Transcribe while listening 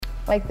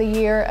like the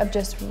year of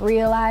just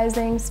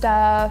realizing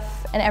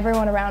stuff, and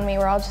everyone around me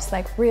were all just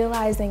like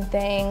realizing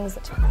things.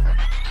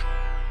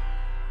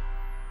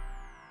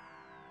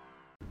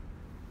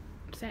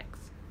 Sex.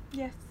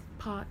 Yes.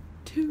 Part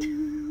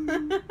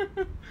 2.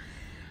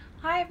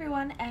 Hi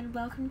everyone and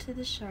welcome to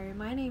the show.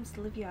 My name's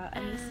Olivia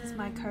and this is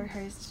my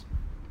co-host.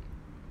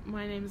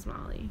 My name's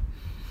Marley.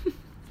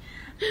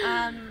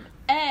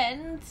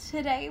 And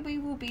today we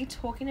will be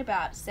talking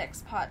about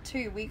Sex Part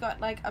 2. We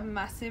got like a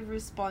massive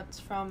response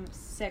from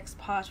Sex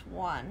Part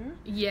 1.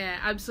 Yeah,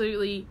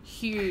 absolutely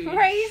huge.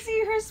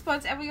 Crazy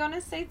response, and we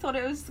honestly thought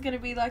it was going to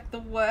be like the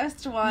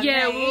worst one.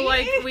 Yeah,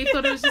 we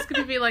thought it was just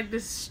going to be like the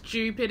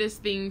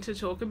stupidest thing to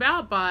talk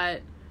about,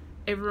 but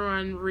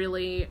everyone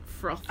really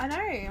frothed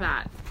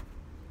that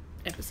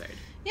episode.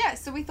 Yeah,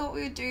 so we thought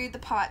we would do the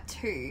Part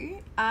 2.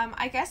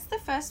 I guess the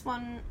first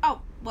one...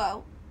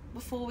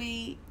 before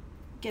we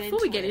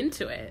get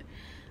into it,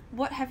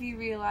 what have you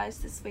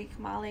realised this week,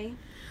 Marley?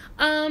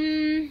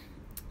 I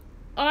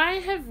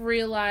have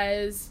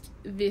realised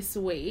this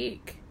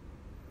week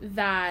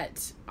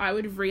that I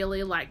would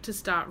really like to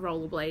start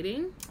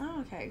rollerblading. Oh,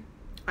 okay.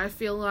 I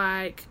feel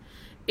like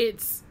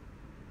it's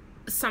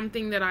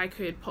something that I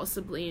could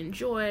possibly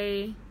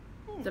enjoy,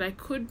 that I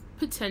could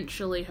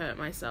potentially hurt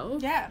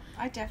myself. Yeah,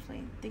 I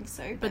definitely think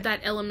so. But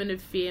that element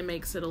of fear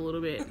makes it a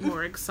little bit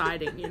more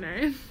exciting, you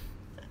know?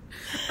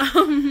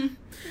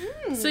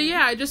 So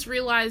yeah, I just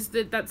realised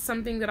that that's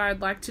something that I'd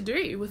like to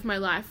do with my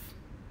life.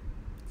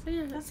 So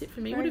yeah, that's it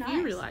for me. What have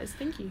you realised?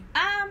 Thank you.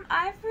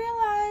 I've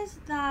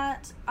realised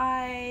that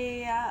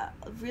I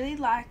really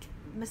like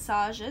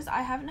massages.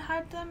 I haven't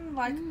had them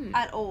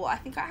at all. I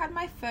think I had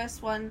my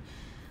first one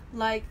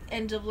like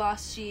end of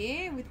last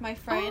year with my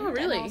friend. Oh,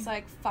 really? And I was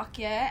like, fuck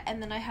yeah.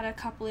 And then I had a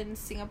couple in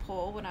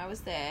Singapore when I was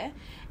there.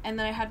 And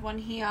then I had one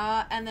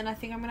here. And then I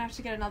think I'm going to have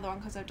to get another one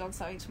because I've done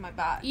something to my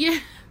back. Yeah.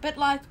 But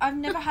like, I've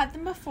never had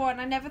them before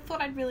and I never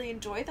thought I'd really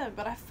enjoy them.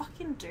 But I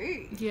fucking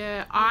do.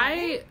 Yeah,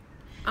 I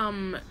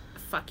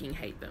fucking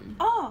hate them.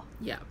 Oh.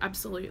 Yeah,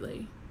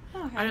 absolutely.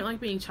 Okay. I don't like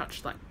being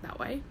touched like that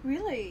way.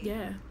 Really?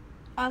 Yeah.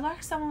 I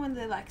like someone when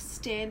they like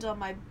stand on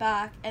my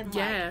back and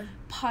like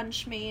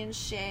punch me and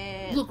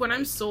shit. Look, when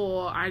I'm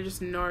sore, I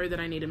just know that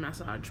I need a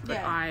massage, but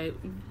I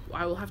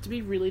will have to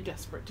be really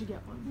desperate to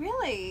get one.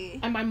 Really?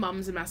 And my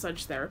mum's a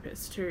massage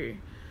therapist too,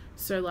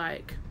 so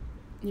like,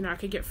 you know, I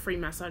could get free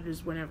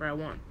massages whenever I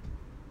want.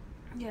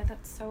 Yeah,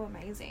 that's so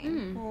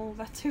amazing. Well,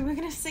 that's who we're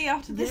gonna see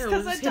after this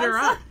because I hit her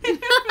up.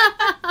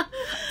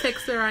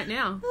 Text her right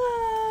now.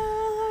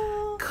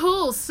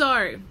 Cool.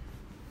 So.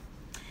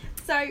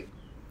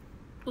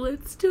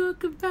 Let's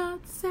talk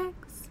about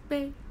sex,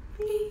 baby.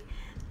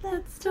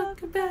 Let's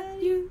talk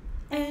about you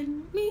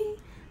and me.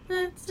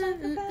 Let's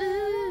talk about...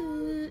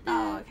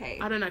 Oh, okay.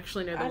 I don't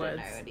actually know the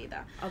words. I don't know it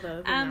either.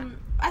 Other than that.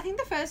 I think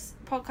the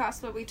first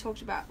podcast what we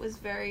talked about was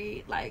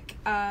very, like,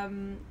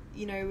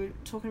 you know, we were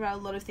talking about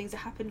a lot of things that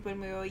happened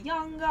when we were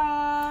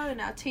younger, in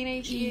our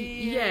teenage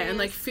years. Yeah, and,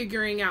 like,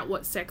 figuring out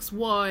what sex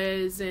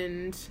was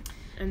and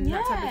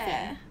that type of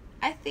thing.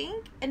 I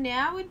think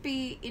now would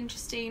be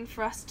interesting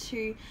for us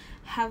to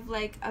have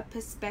like a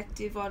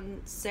perspective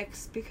on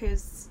sex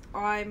because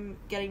I'm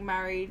getting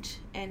married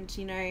and,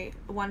 you know,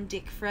 one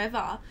dick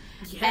forever.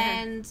 Yeah.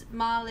 And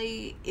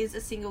Marley is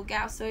a single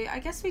gal, so I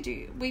guess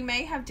we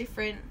may have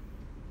different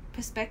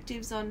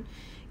perspectives on,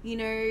 you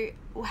know,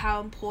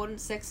 how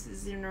important sex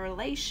is in a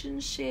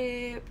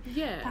relationship.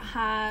 Yeah.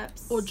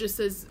 Perhaps. Or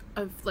just as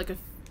a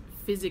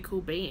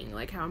physical being,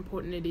 like how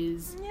important it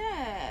is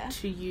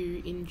to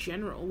you in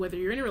general, whether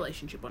you're in a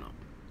relationship or not.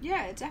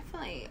 Yeah,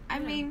 definitely. I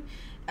mean,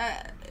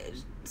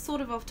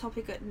 sort of off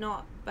topic or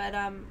not, but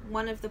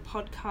one of the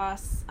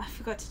podcasts, I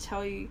forgot to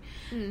tell you,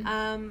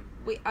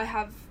 I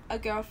have a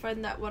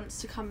girlfriend that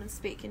wants to come and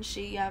speak, and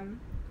she, I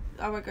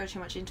won't go too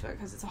much into it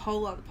because it's a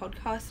whole other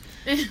podcast,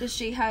 but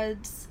she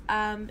had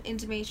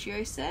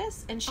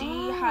endometriosis, and she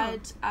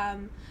had,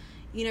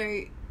 you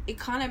know, it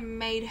kind of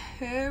made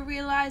her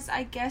realise,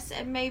 I guess,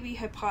 and maybe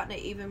her partner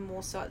even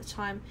more so at the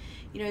time,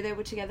 you know, they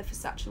were together for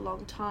such a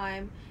long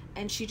time,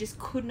 and she just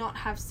could not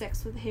have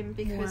sex with him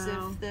because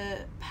of the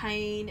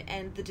pain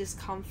and the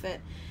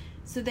discomfort.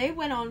 So they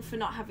went on for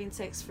not having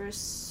sex for a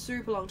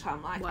super long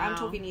time. Like, I'm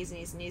talking years and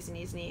years and years and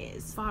years and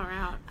years. Far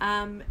out.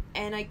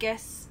 And I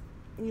guess,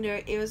 you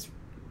know, it was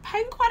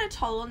paying quite a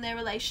toll on their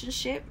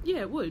relationship.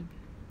 Yeah, it would.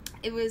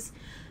 It was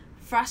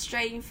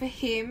frustrating for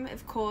him,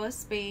 of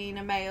course, being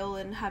a male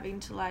and having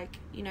to, like,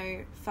 you know,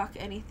 fuck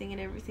anything and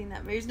everything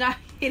that moves. No.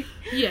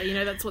 Yeah, you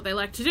know, that's what they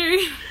like to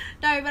do.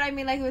 No, but I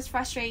mean, like, it was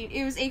frustrating.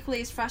 It was equally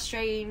as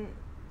frustrating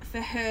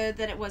for her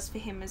than it was for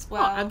him as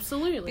well. Oh,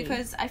 absolutely.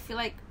 Because I feel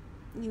like,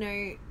 you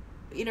know,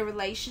 in a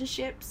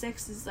relationship,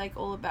 sex is, like,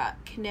 all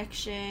about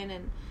connection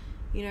and,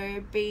 you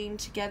know, being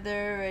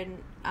together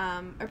and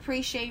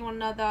appreciating one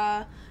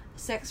another.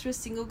 Sex for a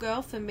single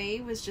girl, for me,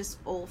 was just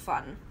all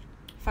fun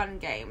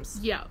games.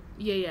 Yeah.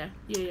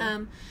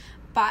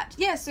 But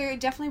yeah, so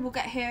definitely we'll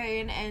get her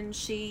in, and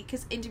she,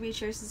 because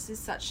endometriosis is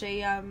such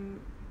a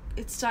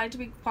it's starting to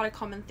be quite a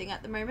common thing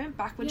at the moment.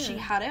 Back when she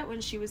had it,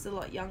 when she was a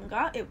lot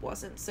younger, it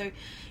wasn't. So,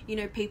 you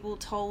know, people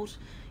told,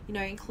 you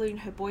know, including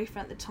her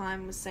boyfriend at the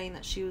time, was saying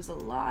that she was a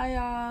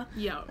liar.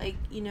 Yeah. Like,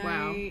 you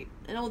know,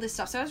 and all this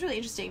stuff. So it was really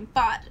interesting.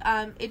 But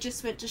it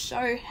just went to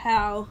show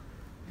how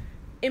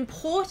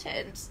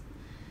important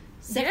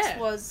sex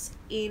was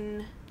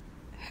in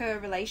her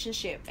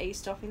relationship. Are you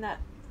stopping that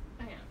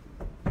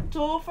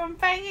door from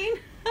banging?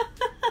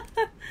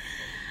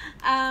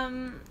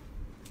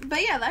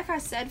 But yeah, like I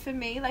said, for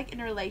me, like in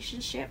a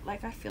relationship,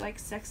 like I feel like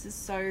sex is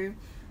so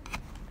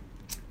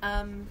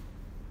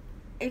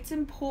it's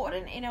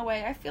important in a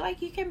way. I feel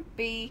like you can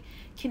be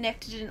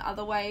connected in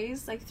other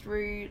ways, like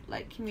through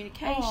like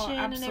communication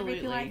and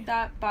everything like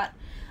that, but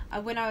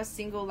when I was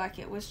single, like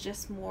it was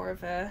just more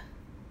of a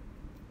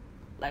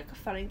like a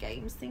fun and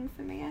games thing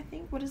for me, I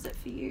think. What is it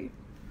for you?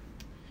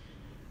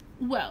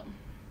 Well,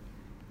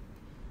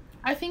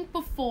 I think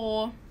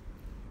before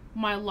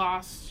my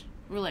last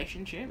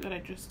relationship that I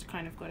just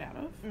kind of got out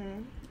of,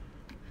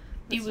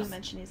 Let's not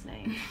mention his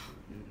name.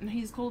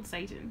 He's called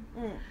Satan.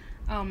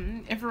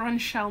 Everyone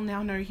shall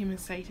now know him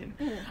as Satan.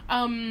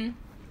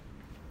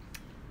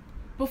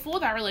 Before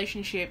that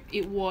relationship,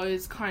 it really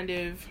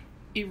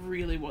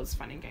was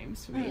fun and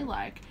games for me.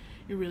 Like,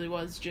 it really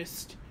was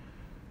just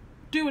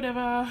do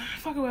whatever,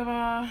 fuck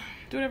whoever,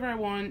 do whatever I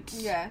want.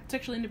 Yeah.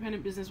 Sexually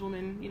independent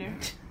businesswoman, you know.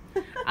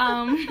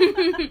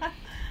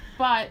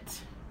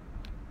 But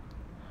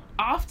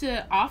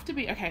after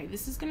being, okay,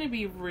 this is going to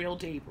be real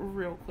deep,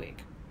 real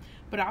quick,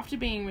 but after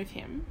being with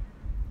him,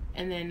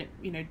 and then,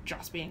 you know,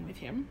 just being with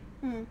him,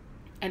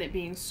 and it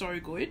being so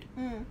good,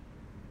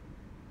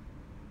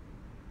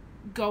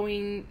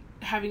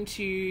 having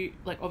to,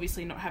 like,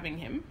 obviously not having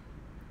him,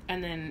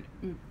 and then,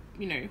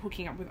 you know,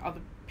 hooking up with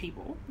other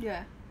people.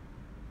 Yeah.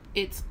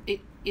 It's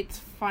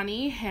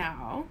funny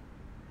how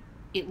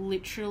it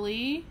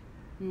literally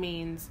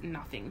means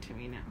nothing to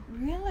me now.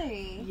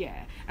 Really?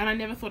 Yeah. And I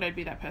never thought I'd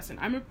be that person.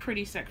 I'm a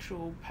pretty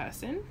sexual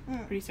person,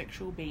 pretty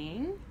sexual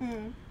being,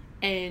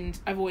 and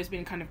I've always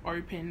been kind of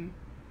open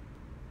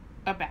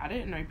about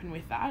it and open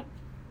with that.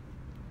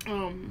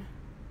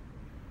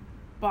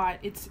 But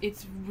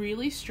it's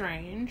really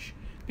strange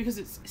because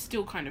it's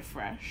still kind of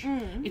fresh.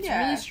 It's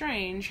really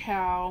strange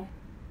how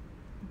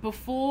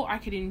before I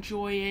could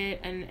enjoy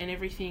it and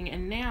everything,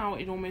 and now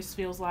it almost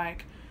feels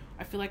like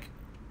I feel like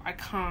I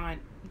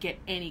can't get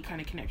any kind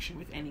of connection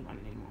with anyone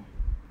anymore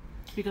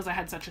because I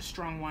had such a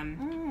strong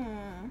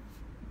one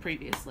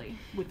previously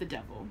with the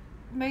devil.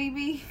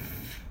 Maybe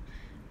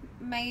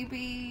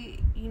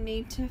you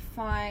need to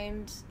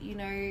find, you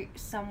know,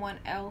 someone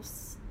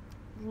else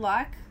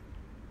like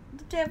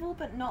the devil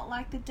but not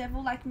like the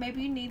devil. Like,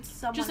 maybe you need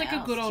someone just like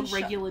else a good old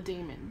regular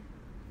demon.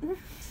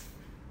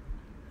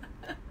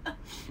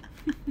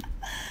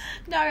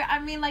 No, I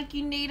mean, like,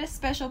 you need a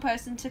special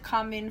person to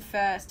come in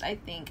first, I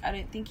think. I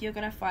don't think you're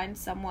going to find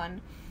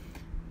someone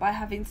by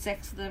having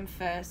sex with them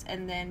first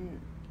and then...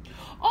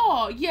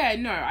 Oh, yeah,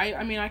 no,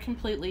 I mean, I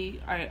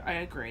completely, I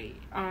agree.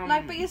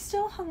 Like, but you're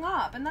still hung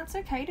up, and that's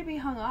okay to be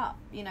hung up,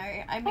 you know?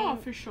 I mean... Oh,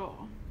 for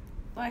sure.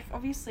 Like,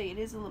 obviously, it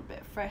is a little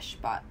bit fresh,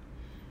 but...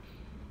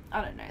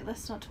 I don't know,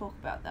 let's not talk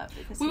about that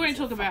because we won't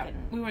talk about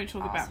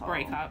asshole.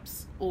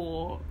 breakups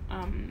or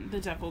the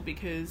devil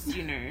because,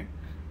 you know...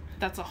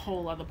 That's a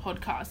whole other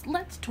podcast.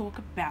 Let's talk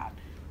about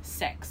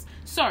sex.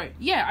 So,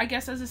 yeah, I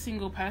guess as a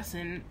single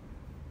person,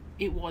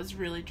 it was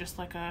really just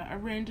like a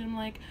random,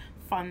 like,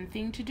 fun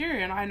thing to do.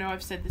 And I know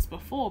I've said this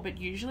before, but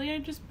usually I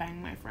just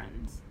bang my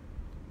friends.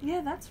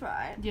 Yeah, that's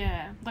right.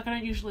 Yeah. Like, I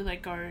don't usually,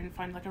 like, go and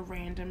find, like, a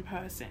random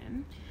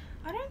person.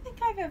 I don't think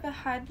I've ever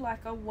had,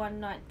 like, a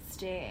one-night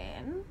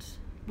stand.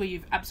 Where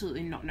you've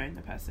absolutely not known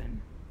the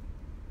person.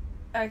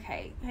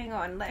 Okay, hang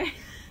on.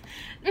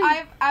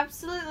 I've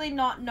absolutely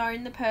not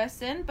known the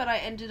person, but I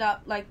ended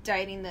up, like,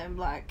 dating them,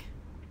 like...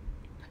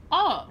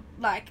 Oh.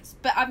 Like,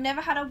 but I've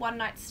never had a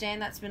one-night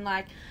stand that's been,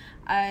 like,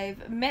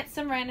 I've met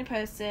some random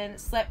person,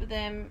 slept with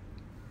them,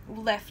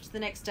 left the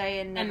next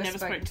day, and never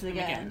spoke to them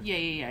again.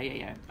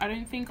 Yeah. I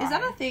don't think Is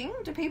that a thing?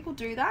 Do people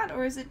do that?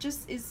 Or is it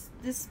just... Is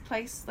this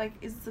place, like,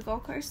 is the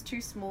Gold Coast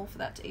too small for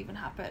that to even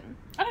happen?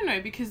 I don't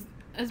know, because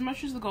as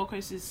much as the Gold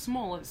Coast is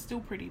small, it's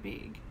still pretty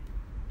big.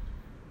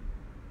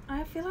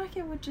 I feel like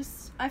it would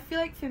just... I feel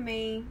like for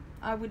me,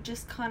 I would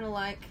just kind of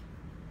like...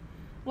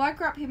 Well, I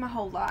grew up here my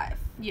whole life.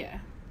 Yeah.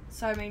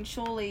 So, I mean,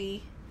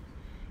 surely,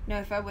 you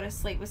know, if I were to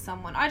sleep with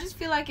someone... I just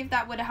feel like if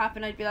that were to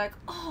happen, I'd be like,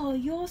 oh,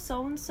 you're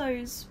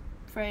so-and-so's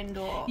friend,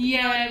 or... Yeah,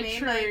 you know what I mean?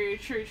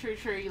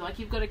 True. Like,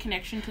 you've got a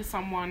connection to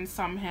someone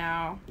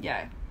somehow.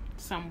 Yeah.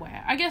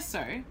 Somewhere. I guess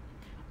so.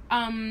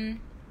 I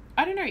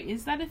don't know.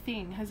 Is that a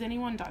thing? Has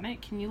anyone done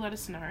it? Can you let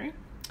us know?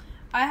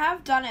 I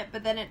have done it,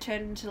 but then it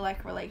turned into,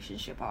 like, a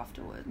relationship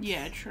afterwards.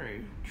 Yeah,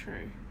 true.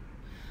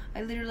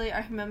 I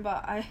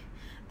remember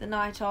the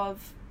night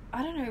of,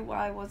 I don't know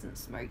why I wasn't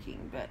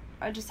smoking, but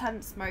I just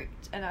hadn't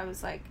smoked, and I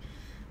was, like,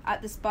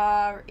 at this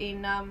bar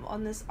in,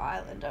 on this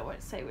island. I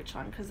won't say which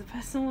one, because the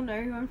person will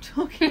know who I'm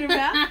talking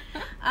about.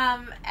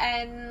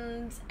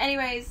 And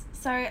anyways,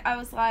 so I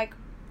was, like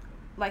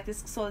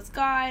saw this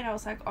guy, and I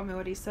was like, oh my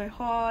god, he's so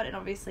hot. And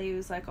obviously he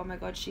was like, oh my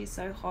god, she's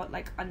so hot.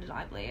 Like,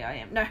 undeniably I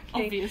am. No,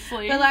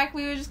 obviously. But like,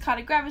 we were just kind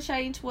of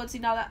gravitating towards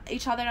each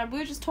other, and we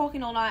were just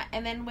talking all night.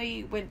 And then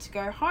we went to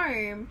go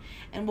home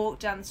and walk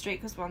down the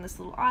street because we're on this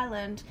little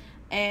island.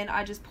 And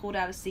I just pulled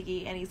out a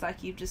ciggy, and he's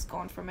like, you've just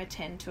gone from a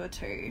 10 to a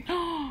 2.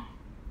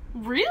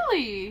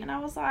 Really? And I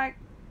was like,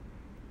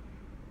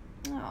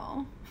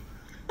 oh.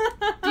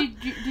 Did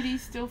he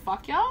still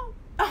fuck y'all?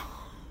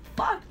 Oh,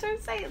 fuck,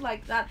 don't say it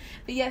like that.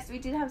 But yes, we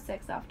did have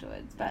sex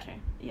afterwards. But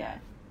okay. Yeah.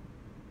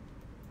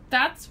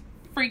 That's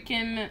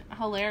freaking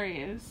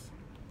hilarious.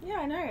 Yeah,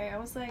 I know. I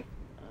was like,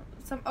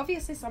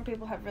 obviously some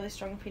people have really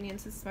strong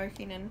opinions of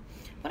smoking and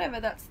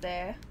whatever, that's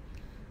their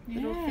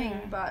little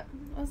thing. But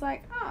I was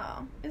like,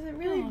 oh, is it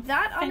really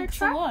that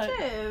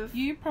unattractive?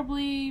 You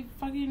probably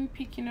fucking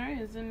pick your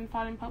nose and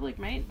fart in public,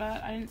 mate,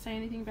 but I didn't say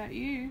anything about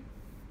you.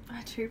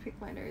 I do pick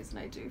my nose and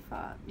I do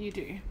fart. You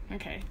do.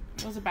 Okay.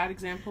 That was a bad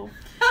example.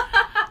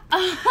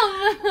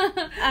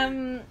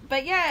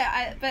 But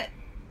yeah, but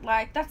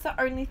like, that's the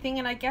only thing,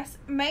 and I guess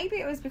maybe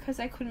it was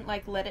because I couldn't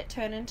like let it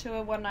turn into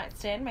a one night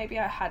stand. Maybe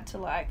I had to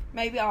like,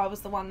 maybe I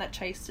was the one that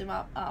chased him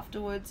up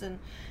afterwards and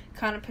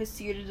kind of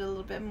pursued it a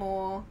little bit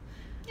more.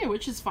 Yeah,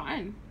 which is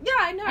fine. Yeah,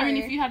 I know. I mean,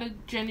 if you had a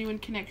genuine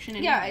connection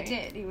anyway. Yeah, I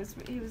did. He was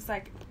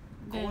like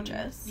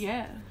gorgeous. Then,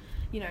 yeah.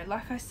 You know,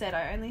 like I said,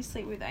 I only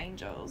sleep with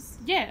angels.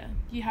 Yeah,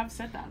 you have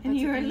said that. And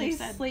you only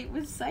sleep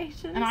with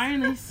Satan. And I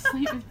only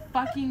sleep with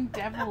fucking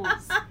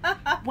devils.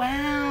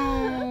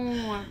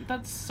 Wow.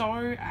 That's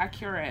so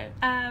accurate.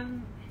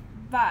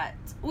 But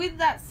with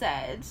that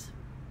said,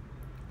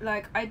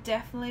 like, I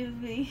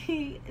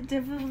definitely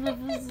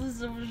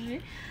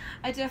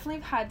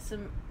have had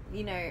some,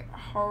 you know,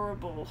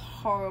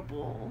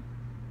 horrible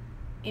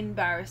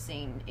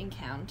embarrassing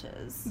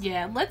encounters.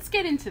 Yeah, let's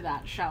get into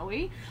that, shall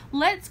we?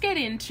 Let's get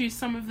into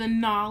some of the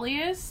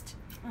gnarliest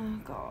oh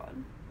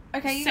god.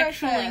 Okay, you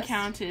sexual go first.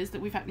 Encounters that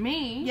we've had.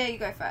 Me? Yeah, you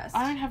go first.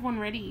 I don't have one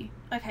ready.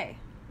 Okay.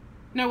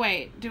 No,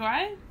 wait, do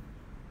I?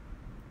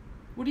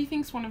 What do you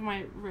think's one of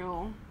my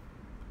real...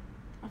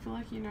 I feel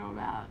like you know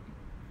about...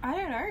 I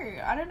don't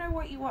know. I don't know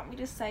what you want me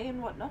to say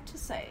and what not to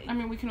say. I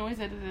mean, we can always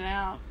edit it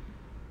out.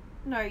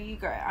 No, you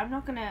go. I'm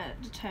not gonna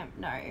determine...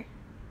 No.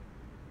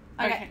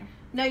 Okay.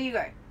 No, you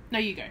go. No,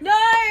 you go. No!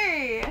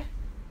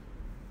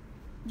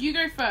 You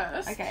go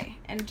first. Okay,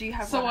 and do you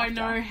have so one I after?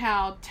 know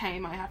how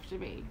tame I have to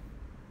be.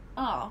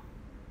 Oh.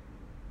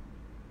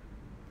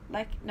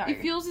 Like, no.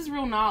 If yours is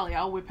real gnarly,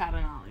 I'll whip out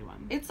a gnarly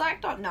one. It's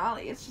like not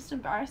gnarly, it's just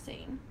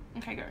embarrassing.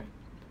 Okay, go.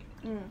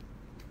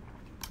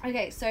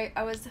 Okay, so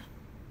I was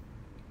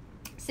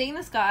seeing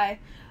this guy,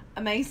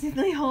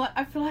 amazingly hot.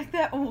 I feel like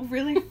they're all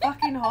really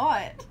fucking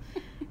hot.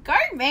 Go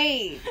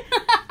me!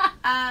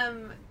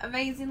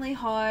 Amazingly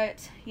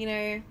hot, you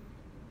know.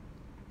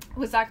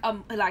 Was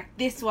like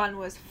this one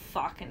was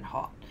fucking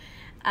hot.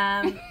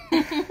 I'm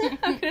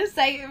gonna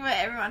say it for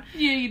everyone.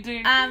 Yeah, you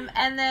do.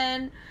 And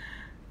then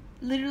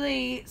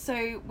literally,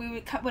 so we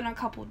went on a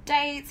couple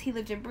dates. He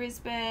lived in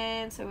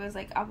Brisbane, so it was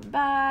like up and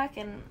back,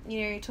 and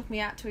you know, he took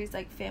me out to his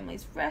like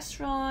family's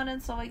restaurant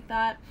and stuff like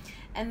that.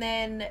 And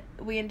then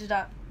we ended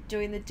up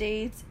doing the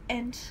deeds,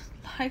 and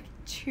like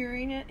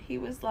during it, he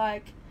was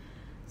like,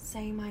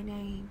 "Say my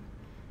name,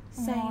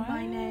 say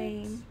my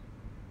name."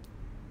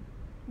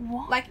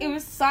 What? Like, it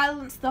was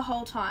silence the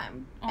whole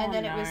time. And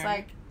then no. it was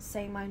like,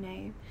 say my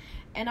name.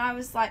 And I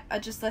was like,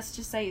 let's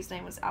just say his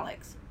name was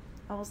Alex.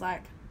 I was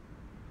like,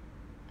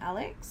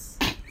 Alex?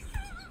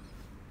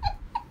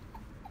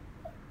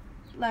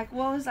 Like,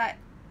 what was I?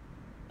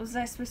 Was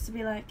I supposed to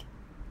be like,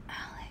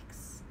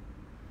 Alex?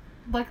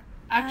 Like,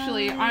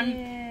 actually,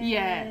 Alex.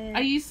 yeah.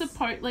 Are you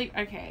supposed, like,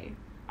 okay.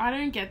 I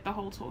don't get the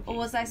whole talking. Or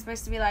was I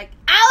supposed to be like,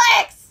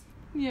 Alex!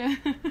 Yeah.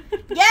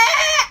 Yeah,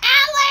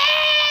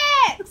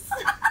 Alex!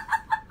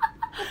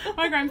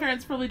 My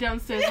grandparents probably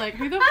downstairs like,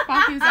 who the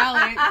fuck is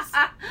Alex?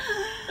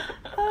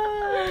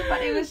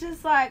 But it was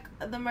just like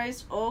the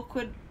most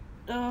awkward.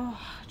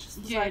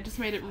 Just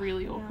made it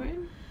really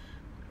awkward.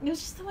 It was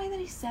just the way that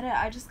he said it.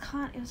 I just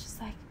can't. It was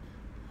just like,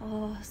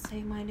 oh,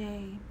 say my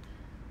name,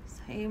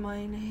 say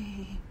my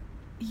name.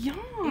 Yeah.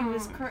 It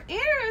was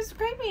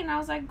creepy, and I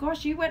was like,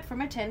 gosh, you went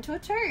from a 10 to a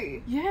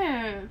 2.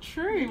 Yeah,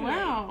 true. Literally.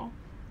 Wow.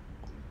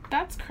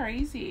 That's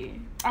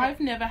crazy. I've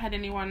never had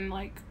anyone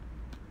like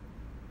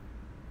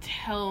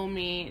tell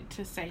me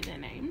to say their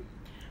name.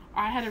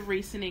 I had a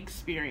recent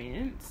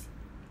experience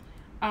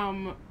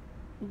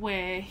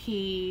where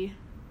he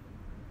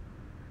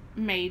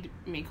made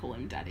me call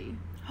him daddy.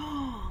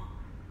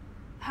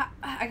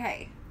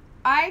 Okay.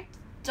 I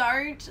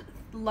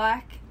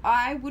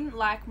wouldn't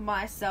like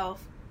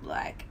myself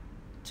like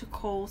to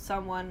call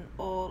someone,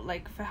 or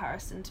like for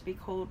Harrison to be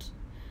called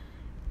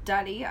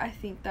daddy. I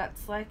think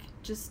that's like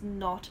just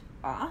not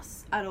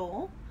us at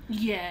all.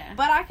 Yeah.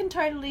 But I can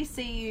totally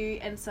see you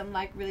and some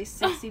like really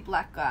sexy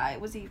black guy.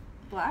 Was he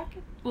black?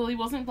 Well, he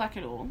wasn't black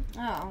at all.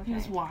 Oh, okay. He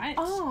was white.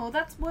 Oh,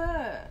 that's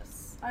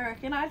worse. I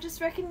reckon. I just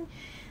reckon,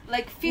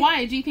 Like,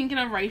 why? Do you think in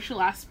a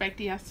racial aspect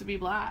he has to be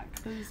black?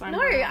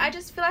 No, I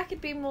just feel like it'd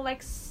be more,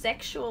 like,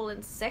 sexual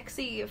and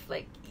sexy if,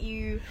 like,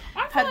 you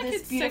had like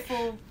this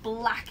beautiful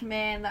black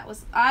man that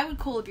was... I would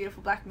call a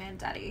beautiful black man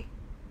daddy.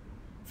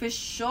 For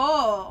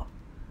sure.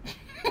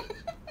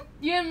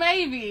 Yeah,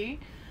 maybe.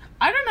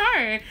 I don't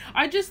know.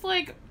 I just,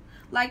 like...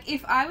 Like,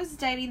 if I was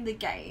dating The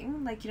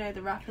Game, like, you know,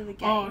 the rapper The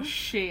Game. Oh,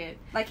 shit.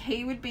 Like,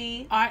 he would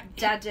be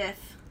Dad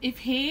Death. If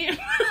he...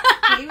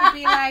 He would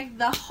be, like,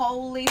 the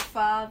Holy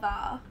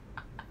Father.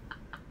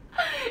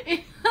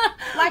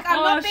 Like,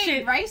 I'm not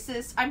being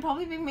racist. I'm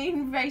probably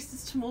being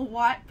racist to more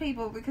white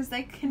people because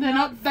they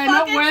cannot They're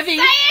not worthy.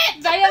 Say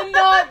it! They are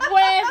not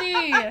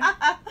worthy.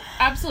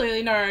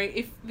 Absolutely no.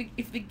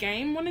 If the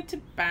Game wanted to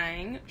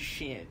bang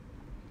shit,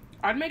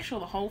 I'd make sure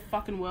the whole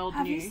fucking world knew.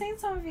 Have you seen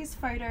some of his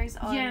photos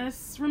on...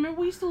 Yes. Remember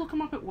we used to look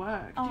him up at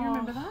work. Do you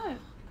remember that?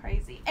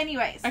 Crazy.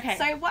 Anyways, okay.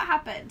 So what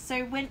happened?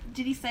 So when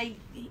did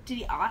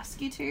he ask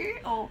you to,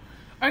 or...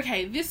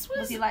 Okay,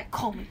 was he like,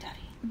 call me daddy?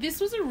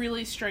 This was a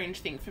really strange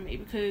thing for me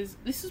because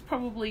this is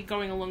probably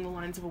going along the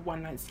lines of a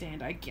one-night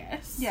stand, I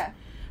guess. Yeah.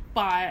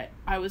 But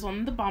I was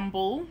on the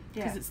Bumble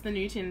because it's the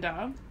new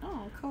Tinder.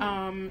 Oh,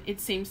 cool. It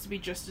seems to be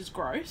just as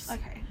gross.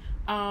 Okay.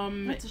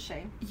 That's a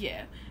shame.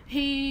 Yeah.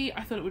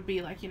 I thought it would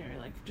be like, you know,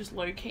 like just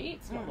low key.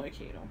 It's not low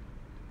key at all.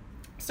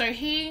 So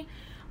he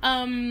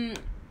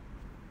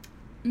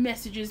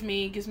messages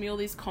me, gives me all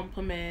these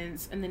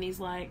compliments, and then he's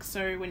like,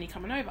 so when are you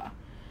coming over?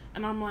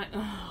 And I'm like,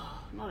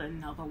 oh, not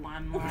another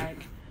one.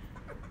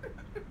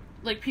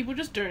 Like people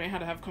just don't know how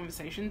to have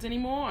conversations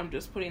anymore. I'm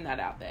just putting that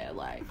out there.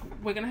 Like,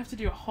 we're gonna have to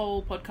do a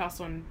whole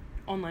podcast on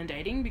online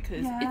dating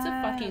because it's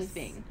a fucking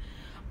thing.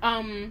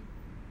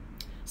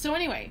 So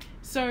anyway,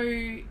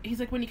 he's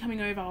like, when are you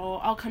coming over? Or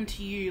I'll come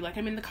to you. Like,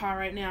 I'm in the car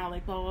right now.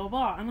 Like, blah, blah,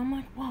 blah. And I'm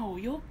like, whoa,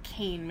 you're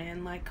keen,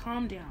 man. Like,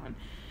 calm down.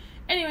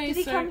 Anyway, did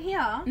he come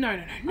here?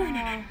 No. Oh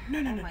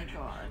my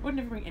god. I would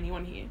never bring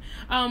anyone here.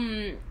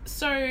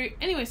 So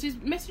he's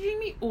messaging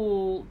me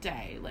all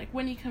day. Like,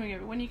 when are you coming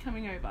over? When are you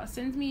coming over?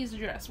 Sends me his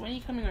address. When are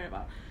you coming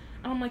over?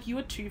 And I'm like, you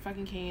are too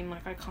fucking keen.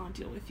 Like, I can't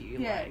deal with you.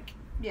 Yeah. Like,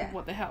 yeah.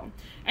 What the hell?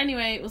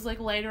 Anyway, it was like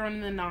later on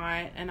in the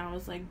night and I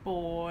was like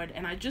bored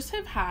and I just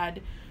have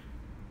had...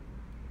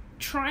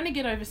 Trying to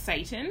get over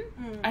Satan,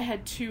 I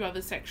had 2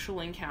 other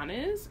sexual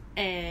encounters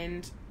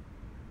and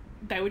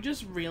they were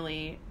just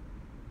really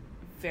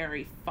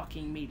very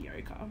fucking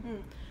mediocre.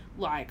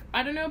 Like,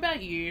 I don't know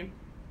about you,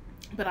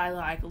 but I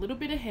like a little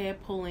bit of hair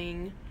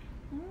pulling,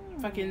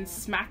 fucking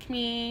smack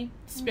me,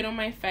 spit on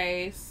my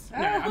face.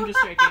 No, I'm just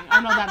joking.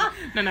 I'm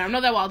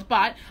not that wild,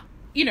 but,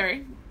 you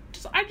know,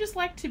 I just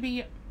like to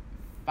be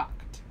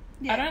fucked.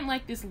 Yeah. I don't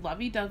like this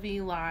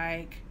lovey-dovey,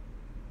 like...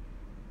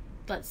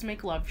 let's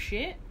make love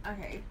shit.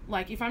 Okay.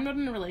 Like, if I'm not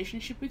in a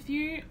relationship with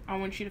you, I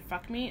want you to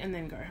fuck me and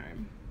then go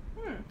home.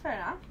 Fair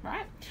enough.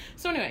 Right?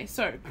 So anyway,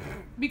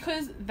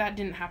 because that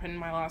didn't happen in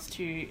my last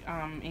 2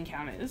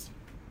 encounters,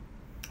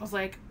 I was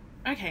like,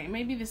 okay,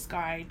 maybe this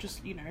guy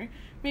just, you know,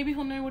 maybe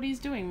he'll know what he's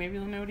doing. Maybe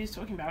he'll know what he's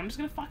talking about. I'm just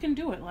gonna fucking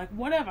do it. Like,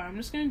 whatever. I'm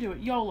just gonna do it.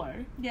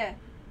 YOLO. Yeah.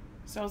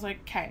 So I was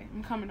like, okay,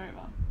 I'm coming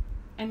over.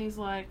 And he's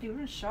like... You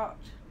were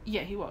shocked.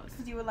 Yeah, he was.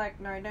 Because you were like,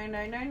 no.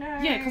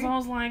 Yeah, because I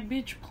was like,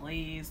 bitch,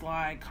 please,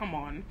 like, come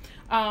on.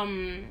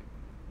 And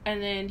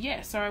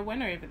then, so I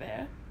went over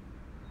there,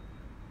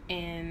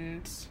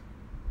 and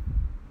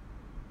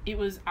it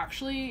was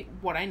actually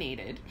what I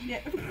needed.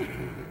 Yeah.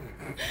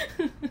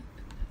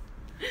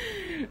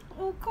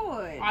 Oh,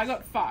 good. I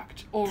got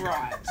fucked,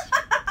 alright.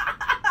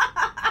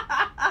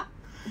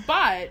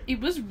 But it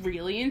was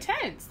really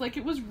intense. Like,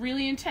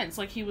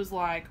 Like, he was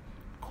like,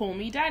 call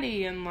me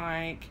daddy, and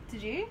like...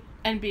 Did you?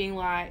 And being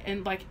like,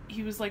 and like,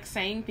 he was like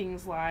saying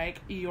things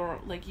like,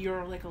 you're like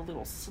a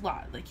little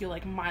slut, like, you're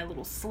like my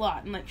little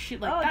slut, and like shit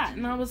like that.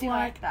 And I was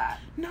like, that?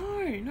 No,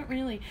 not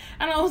really.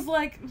 And I was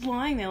like,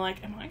 lying there,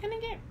 like, am I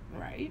gonna get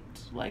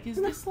raped? Like, is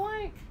this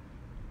like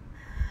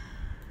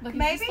maybe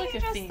is this, like, you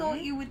a just thing? thought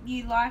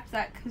you liked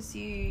that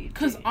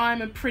because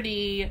I'm a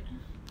pretty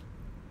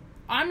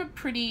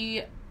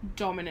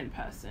dominant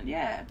person.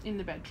 Yeah. In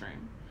the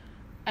bedroom.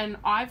 And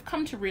I've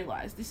come to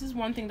realize, this is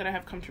one thing that I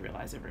have come to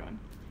realize, everyone,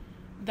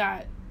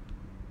 that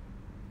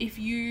if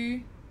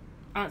you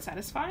aren't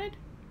satisfied,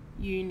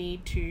 you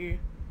need to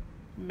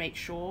make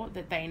sure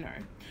that they know.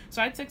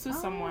 So I had sex with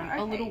someone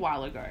a little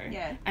while ago,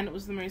 and it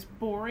was the most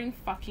boring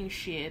fucking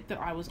shit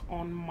that I was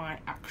on my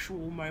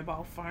actual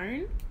mobile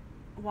phone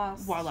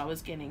while I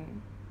was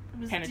getting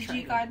penetrated. Did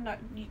you guys know?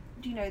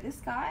 Do you know this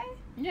guy?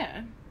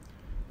 Yeah,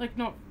 like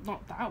not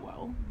that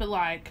well, but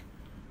like.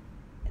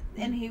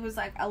 And he was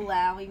like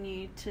allowing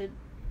you to.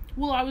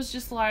 Well, I was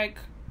just like.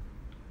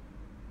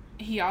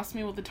 He asked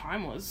me what the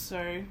time was,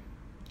 so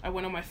I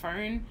went on my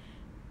phone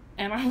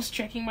and I was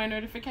checking my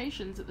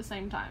notifications at the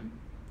same time,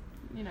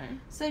 you know.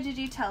 So did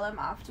you tell him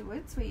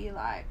afterwards? Were you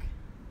like...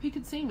 He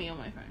could see me on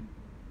my phone.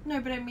 No,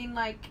 but I mean,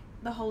 like,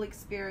 the whole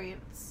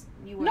experience,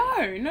 you were... No,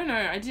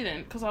 I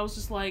didn't, because I was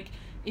just like,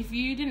 if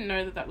you didn't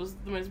know that was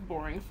the most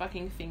boring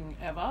fucking thing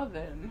ever,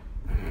 then,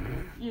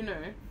 you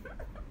know,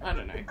 I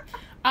don't know.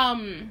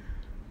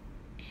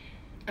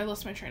 I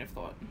lost my train of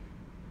thought.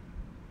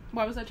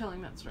 Why was I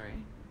telling that story?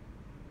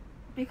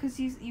 Because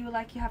you were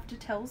like, you have to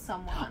tell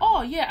someone.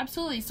 Oh, yeah,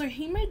 absolutely. So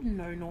he made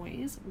no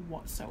noise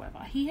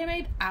whatsoever. He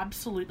made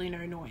absolutely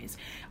no noise.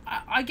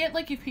 I get,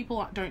 like, if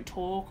people don't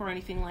talk or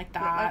anything like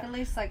that. Like, at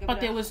least, like, but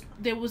there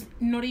was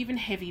not even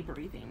heavy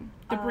breathing.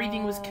 The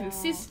breathing was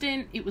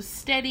consistent. It was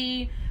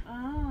steady.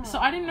 Oh. So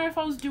I didn't know if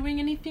I was doing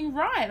anything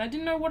right. I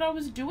didn't know what I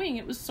was doing.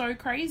 It was so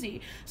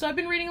crazy. So I've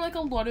been reading, like,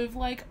 a lot of,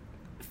 like,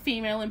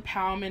 female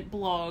empowerment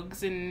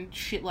blogs and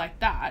shit like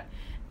that.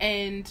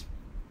 And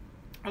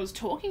I was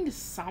talking to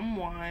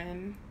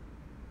someone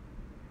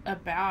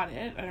about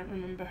it. I don't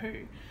remember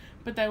who.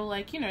 But they were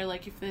like, you know,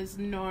 like, if there's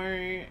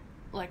no,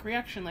 like,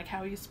 reaction, like, how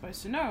are you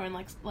supposed to know? And,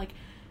 like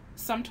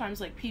sometimes,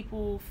 like,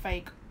 people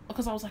fake...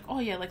 Because I was like, oh,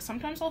 yeah, like,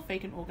 sometimes I'll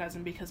fake an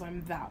orgasm because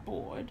I'm that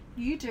bored.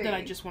 You do? That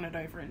I just want it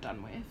over and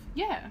done with.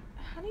 Yeah.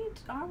 How do you...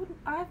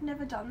 I've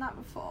never done that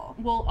before.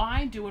 Well,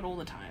 I do it all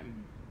the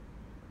time.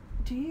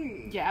 Do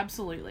you? Yeah,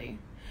 absolutely.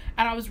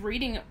 And I was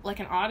reading, like,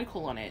 an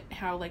article on it,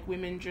 how, like,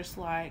 women just,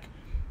 like...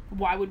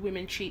 Why would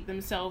women cheat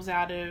themselves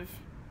out of,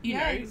 you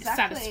know,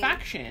 exactly.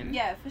 satisfaction?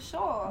 Yeah, for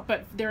sure.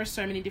 But there are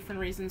so many different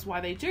reasons why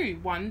they do.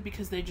 One,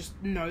 because they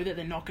just know that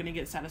they're not going to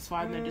get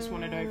satisfied and they just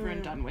want it over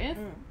and done with.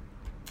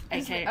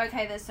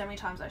 Okay, there's so many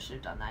times I should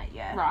have done that,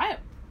 yeah. Right.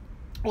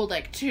 Or,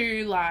 like,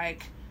 2,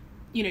 like,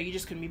 you know, you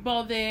just couldn't be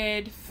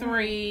bothered.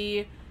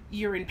 3,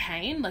 you're in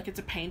pain. Like, it's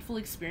a painful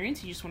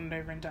experience. You just want it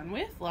over and done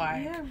with.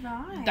 Like, yeah,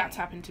 right. That's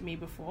happened to me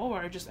before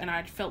where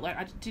I felt like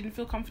I didn't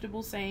feel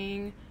comfortable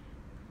saying,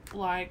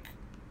 like...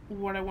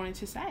 what I wanted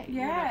to say.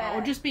 Yeah.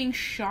 Or just being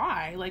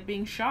shy. Like,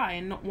 being shy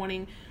and not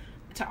wanting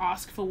to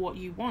ask for what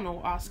you want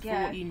or ask for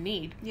what you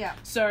need. Yeah.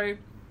 So,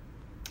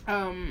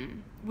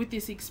 with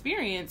this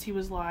experience, he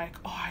was like,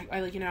 oh, I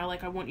like, you know,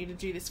 like, I want you to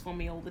do this for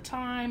me all the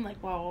time, like,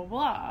 blah, blah,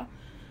 blah.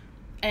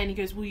 And he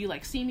goes, will you,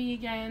 like, see me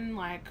again?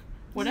 Like,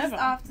 whatever.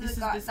 This is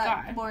after this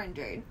guy. Boring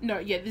dude. No,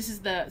 yeah, this is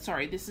the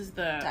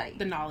daddy.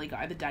 The gnarly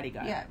guy, the daddy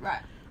guy. Yeah,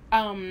 right.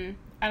 And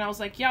I was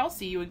like, yeah, I'll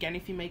see you again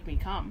if you make me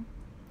come.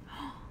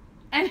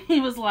 And he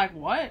was like,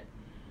 what?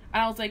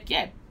 And I was like,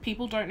 yeah,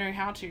 people don't know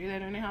how to. They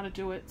don't know how to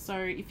do it. So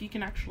if you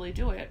can actually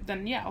do it,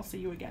 then yeah, I'll see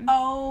you again.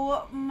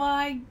 Oh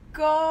my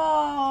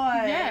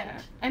god.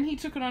 Yeah. And he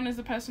took it on as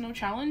a personal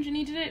challenge and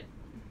he did it.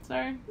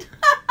 So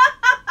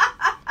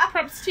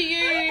props to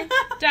you,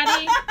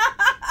 Daddy.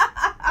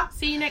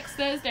 See you next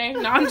Thursday.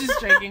 No, I'm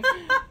just joking.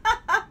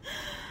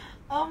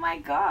 Oh my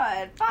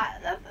god. But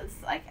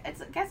that's like, I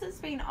guess it's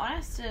being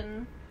honest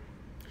and...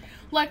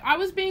 Like, I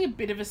was being a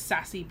bit of a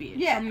sassy bitch.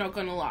 Yeah. I'm not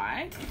gonna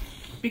lie.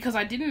 Because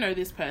I didn't know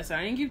this person.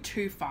 I didn't give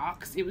 2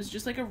 fucks. It was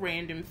just, like, a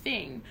random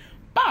thing.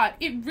 But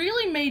it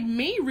really made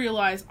me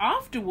realise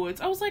afterwards,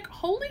 I was like,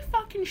 holy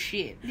fucking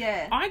shit.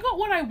 Yeah. I got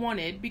what I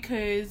wanted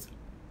because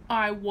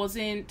I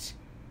wasn't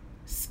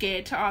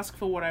scared to ask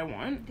for what I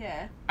want.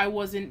 Yeah. I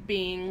wasn't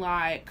being,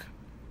 like,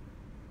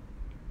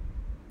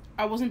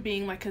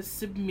 a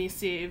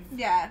submissive...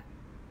 Yeah.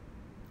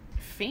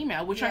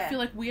 female, which I feel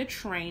like we are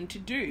trained to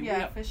do.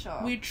 Yeah, for sure.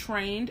 We're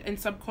trained and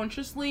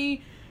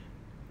subconsciously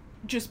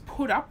just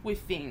put up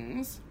with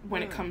things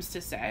when it comes to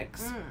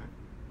sex.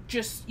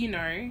 Just, you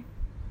know,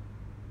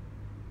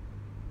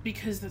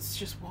 because that's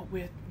just what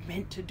we're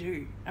meant to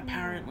do,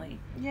 apparently.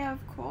 Yeah,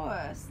 of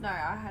course. No,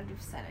 I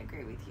 100%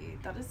 agree with you.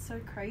 That is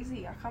so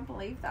crazy. I can't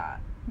believe that.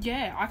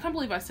 Yeah, I can't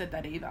believe I said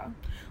that either.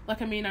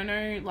 Like, I mean, I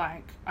know,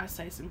 like, I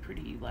say some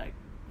pretty, like,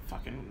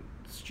 fucking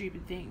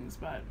stupid things,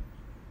 but...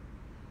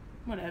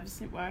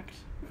 whatevs, it worked.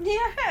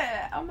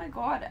 Yeah. Oh my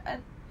god.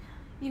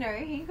 You know,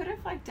 he could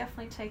have, like,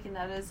 definitely taken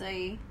that as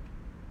a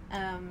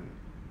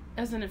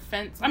as an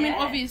offense. I mean,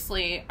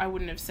 obviously I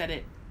wouldn't have said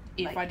it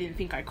if, like, I didn't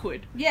think I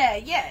could. Yeah,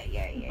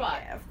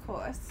 but, of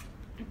course.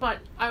 But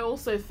I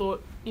also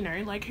thought, you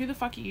know, like, who the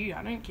fuck are you?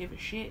 I don't give a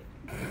shit.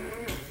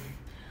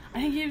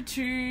 I don't give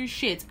 2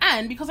 shits.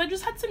 And because I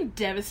just had some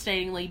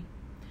devastatingly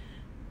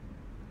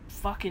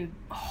fucking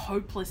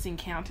hopeless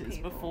encounters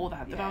before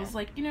that I was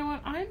like, you know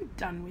what, I'm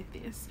done with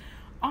this.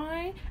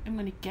 I am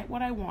going to get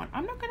what I want.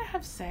 I'm not going to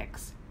have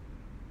sex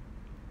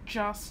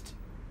just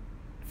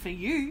for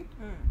you.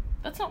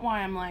 That's not why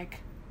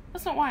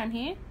I'm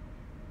here.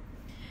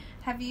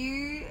 Have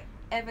you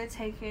ever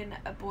taken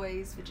a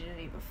boy's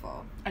virginity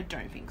before? I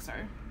don't think so.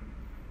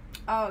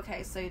 Oh,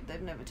 okay, so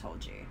they've never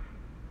told you.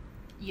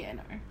 Yeah,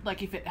 no.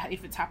 Like, if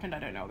it's happened, I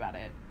don't know about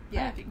it.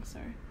 Yeah. I don't think so.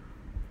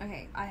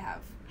 Okay, I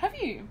have. Have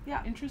you?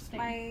 Yeah. Interesting.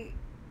 My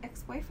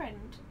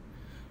ex-boyfriend,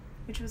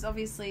 which was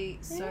obviously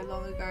so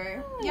long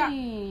ago. Yeah.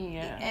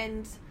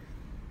 And,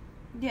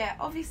 yeah,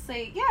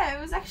 obviously, yeah,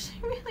 it was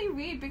actually really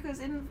weird because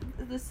in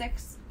the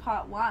sex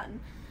part 1,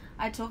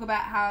 I talk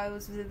about how I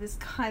was with this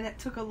guy that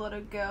took a lot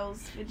of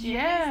girls' virginities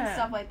and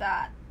stuff like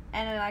that.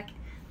 And, like,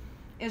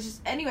 it was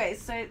just... Anyway,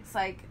 so it's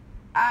like,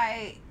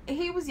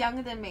 he was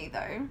younger than me,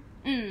 though.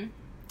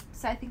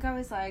 So I think I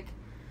was, like,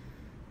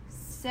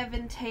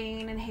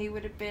 17 and he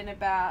would have been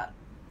about...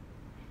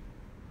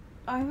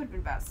 I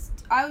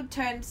would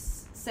turn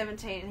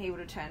 17 and he would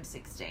have turned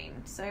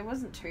 16. So it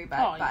wasn't too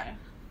bad. But,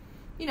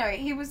 you know,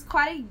 he was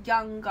quite a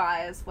young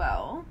guy as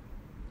well.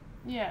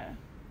 Yeah.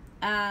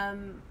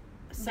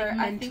 So Like,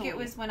 I think mentally. it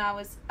was when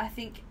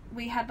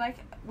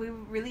we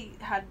really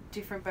had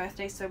different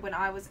birthdays. So when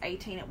I was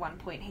 18 at one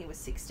point, he was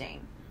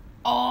 16.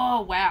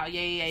 Oh, wow.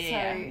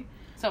 Yeah.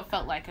 So it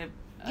felt like a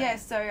Yeah,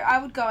 so I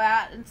would go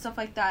out and stuff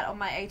like that on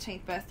my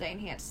 18th birthday, and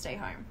he had to stay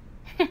home.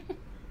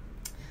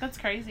 That's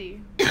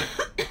crazy.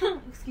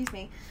 Excuse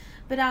me.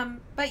 But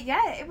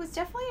yeah, it was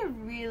definitely a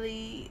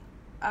really,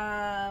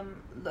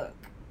 look,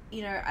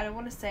 you know, I don't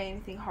want to say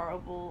anything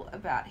horrible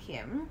about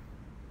him.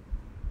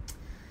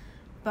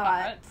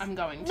 But I'm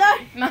going to.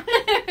 No.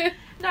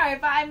 No,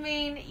 but I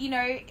mean, you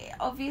know,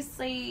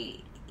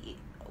 obviously,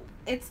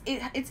 it's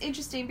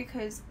interesting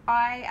because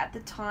I, at the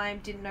time,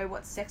 didn't know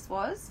what sex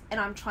was, and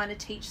I'm trying to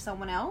teach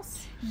someone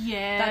else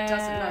Yeah. that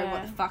doesn't know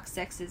what the fuck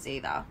sex is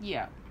either.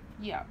 Yeah.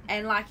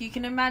 And, like, you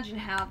can imagine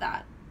how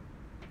that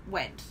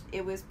went.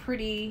 It was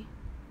pretty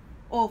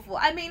awful.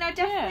 I mean, I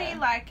definitely,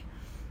 like,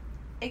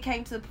 it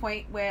came to the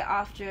point where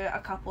after a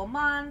couple of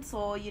months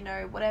or, you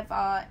know,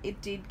 whatever,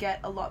 it did get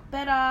a lot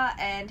better,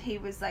 and he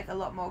was, like, a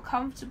lot more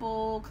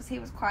comfortable because he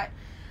was quite,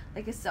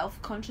 like, a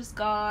self-conscious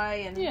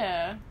guy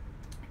and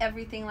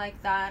everything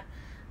like that.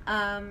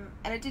 And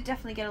it did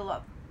definitely get a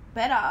lot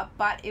better,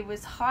 but it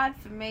was hard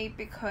for me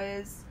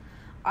because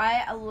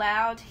I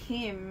allowed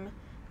him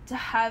to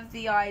have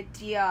the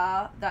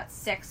idea that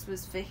sex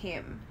was for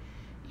him.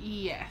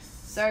 Yes.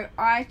 So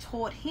I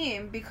taught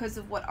him because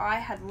of what I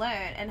had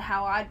learned and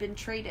how I'd been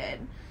treated.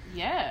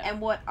 Yeah. And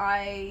what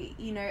I,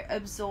 you know,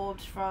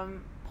 absorbed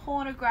from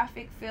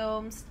pornographic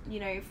films, you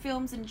know,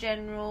 films in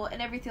general and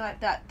everything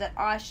like that, that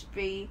I should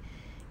be,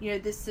 you know,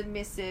 the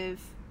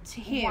submissive to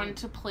him. One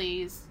to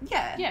please.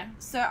 Yeah. Yeah.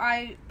 So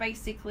I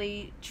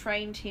basically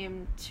trained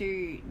him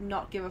to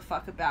not give a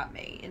fuck about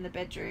me in the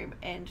bedroom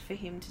and for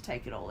him to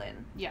take it all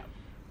in. Yeah.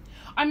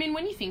 I mean,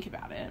 when you think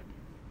about it,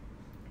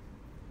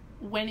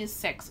 when is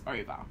sex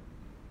over?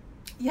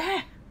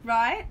 Yeah.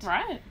 Right?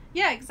 Right?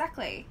 Yeah,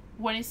 exactly.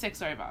 When is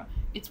sex over?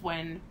 It's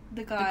when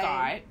The the guy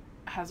guy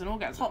has an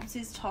orgasm. pops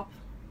his top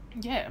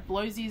Yeah,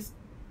 blows his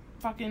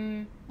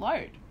fucking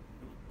load.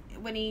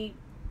 when he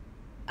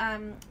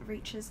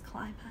reaches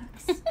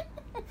climax.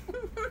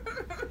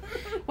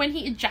 When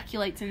he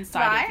ejaculates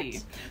inside of you.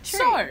 Right?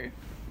 So,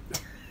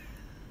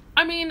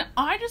 I mean,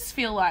 I just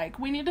feel like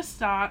we need to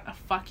start a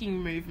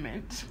fucking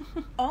movement.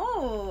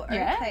 Oh,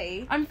 Yeah?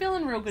 okay. I'm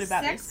feeling real good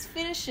about Sex this.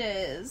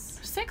 finishes.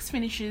 Sex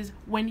finishes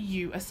when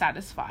you are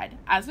satisfied.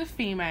 As a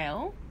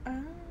female,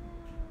 Oh.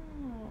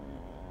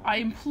 I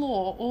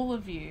implore all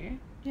of you,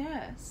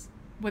 Yes.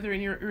 whether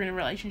you're in a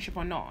relationship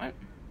or not,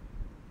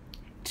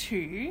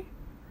 to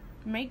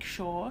make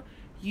sure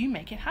you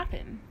make it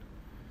happen.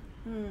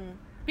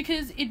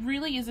 Because it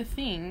really is a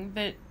thing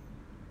that,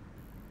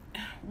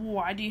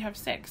 why do you have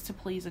sex? To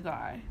please a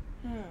guy.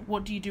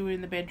 What do you do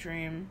in the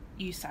bedroom?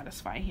 You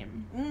satisfy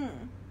him.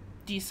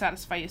 Do you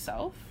satisfy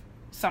yourself?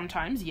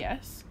 Sometimes,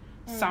 yes.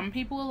 Some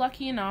people are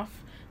lucky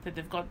enough that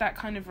they've got that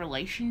kind of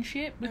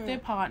relationship with their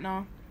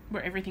partner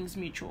where everything's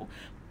mutual.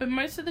 But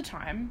most of the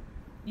time,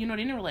 you're not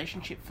in a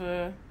relationship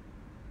for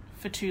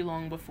too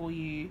long before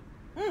you,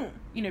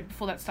 you know,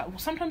 before that starts. Well,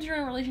 sometimes you're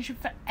in a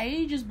relationship for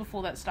ages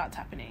before that starts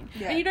happening.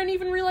 Yeah. And you don't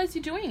even realise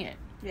you're doing it.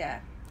 Yeah.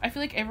 I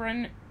feel like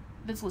everyone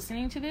that's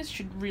listening to this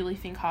should really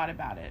think hard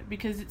about it,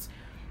 because it's,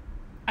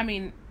 I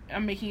mean,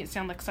 I'm making it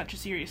sound like such a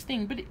serious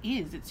thing, but it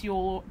is. It's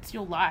your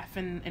life,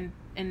 and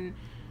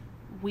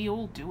we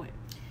all do it,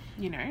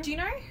 you know? Do you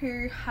know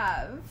who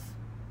have,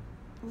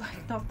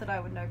 like, not that I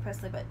would know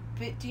personally,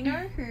 but do you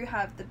know who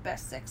have the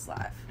best sex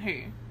life?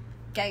 Who?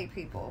 Gay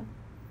people.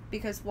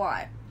 Because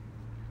why?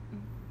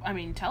 I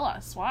mean, tell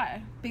us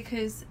why.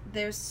 Because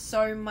there's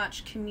so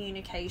much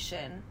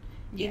communication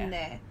Yeah. in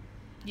there.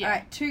 Yeah.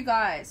 Alright, two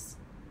guys.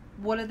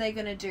 What are they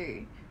gonna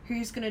do?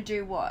 Who's gonna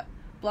do what?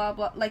 Blah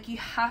blah. Like, you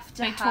have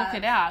to They have talk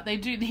it out. They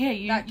do.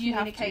 Yeah, that you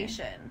have to.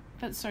 communication.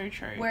 That's so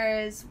true.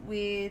 Whereas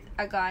with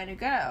a guy and a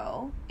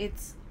girl,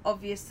 it's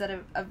obvious that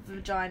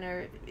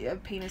a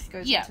penis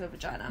goes Yeah. into a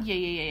vagina.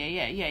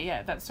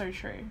 Yeah. That's so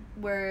true.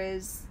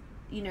 Whereas,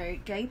 you know,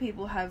 gay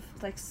people have,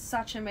 like,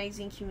 such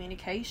amazing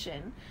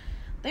communication.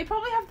 They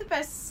probably have the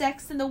best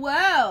sex in the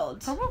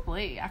world.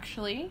 Probably,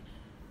 actually.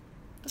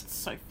 That's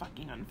so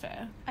fucking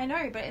unfair. I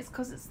know, but it's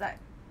because it's that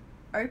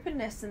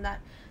openness and that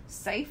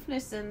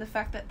safeness and the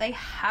fact that they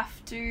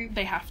have to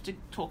They have to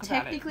talk about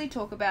it. technically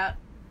talk about,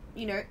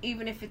 you know,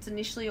 even if it's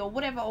initially or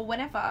whatever or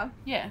whenever,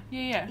 Yeah.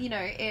 you know,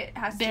 it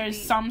has There's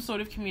to be... some sort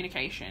of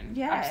communication.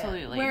 Yeah,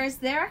 Absolutely. Whereas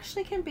there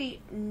actually can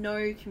be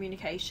no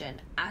communication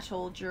at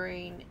all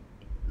during,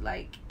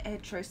 like,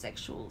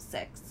 heterosexual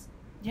sex.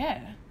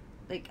 Yeah.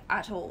 Like,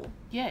 at all.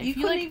 Yeah. You if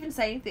couldn't like, even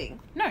say anything.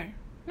 No.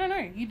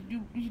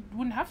 You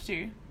wouldn't have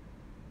to.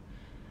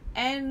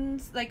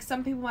 And, like,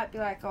 some people might be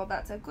like, oh,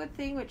 that's a good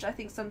thing, which I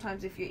think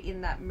sometimes if you're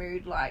in that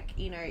mood, like,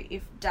 you know,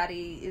 if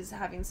Daddy is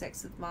having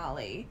sex with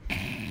Marley,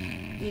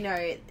 you know,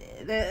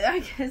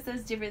 I guess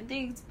there's different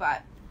things,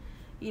 but,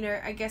 you know,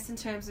 I guess in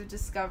terms of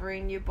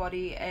discovering your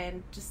body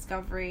and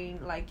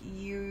discovering, like,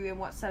 you and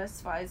what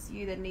satisfies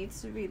you, there needs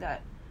to be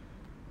that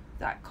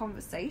that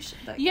conversation.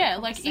 Yeah,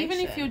 like, even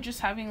if you're just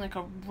having, like,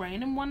 a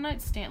random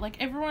one-night stand,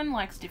 like, everyone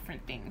likes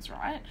different things,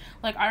 right?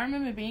 Like, I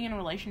remember being in a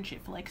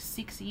relationship for, like,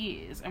 6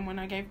 years, and when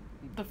I gave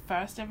the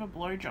first ever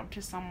blowjob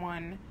to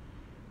someone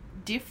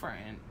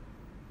different,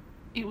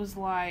 it was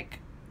like,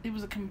 it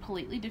was a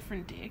completely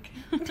different dick.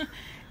 It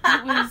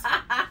was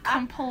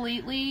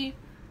completely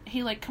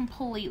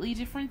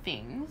different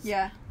things.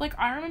 Yeah. Like,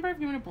 I remember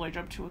giving a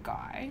blowjob to a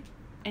guy,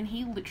 and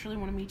he literally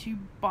wanted me to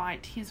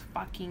bite his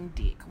fucking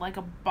dick. Like,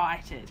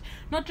 bite it.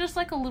 Not just,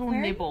 like, a little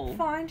nibble.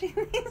 Finding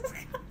these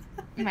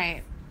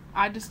Mate,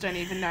 I just don't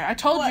even know. I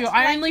told you,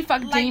 I only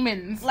fuck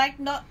demons. Like,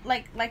 not,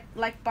 like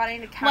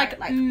biting a carrot.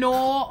 Like,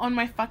 gnaw on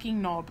my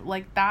fucking knob.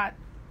 Like, that...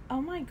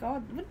 Oh my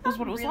god, was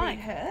what it was like.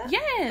 Hurt?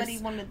 Yes, but he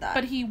wanted that.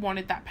 But he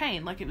wanted that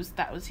pain. Like,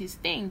 that was his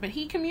thing. But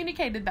he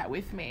communicated that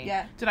with me.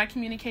 Yeah. Did I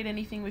communicate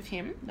anything with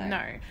him?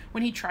 No.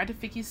 When he tried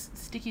to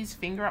stick his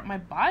finger up my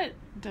butt,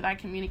 did I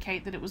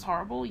communicate that it was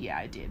horrible? Yeah,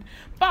 I did.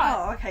 But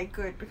oh, okay,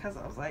 good, because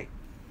I was like,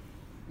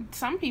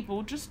 some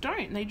people just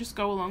don't. They just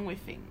go along with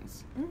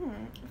things.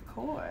 Of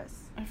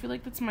course. I feel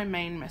like that's my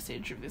main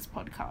message of this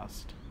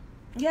podcast.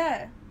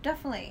 Yeah,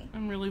 definitely.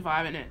 I'm really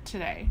vibing it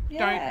today.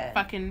 Yeah. Don't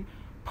fucking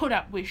put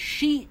up with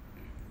shit.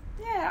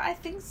 Yeah, I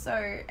think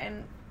so.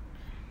 And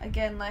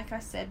again, like I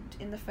said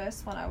in the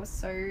first one,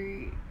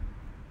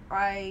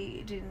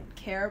 I didn't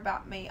care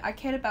about me. I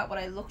cared about what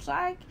I looked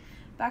like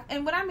back.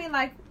 And when I mean,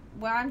 like,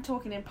 when I'm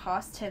talking in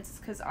past tense,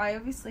 because I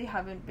obviously I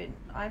haven't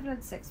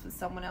had sex with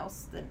someone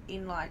else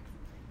in like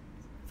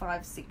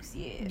 5-6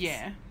 years.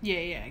 Yeah,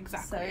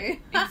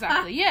 exactly. So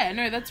exactly. Yeah,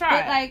 no, that's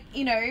right. But, like,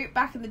 you know,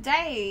 back in the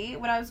day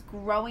when I was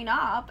growing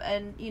up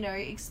and, you know,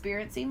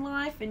 experiencing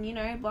life and, you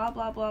know, blah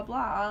blah blah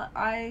blah,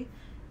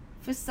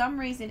 for some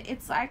reason,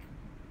 it's like,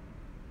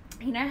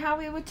 you know how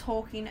we were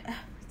talking,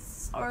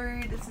 this is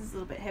a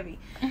little bit heavy.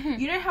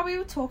 You know how we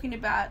were talking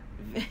about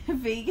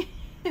vegans?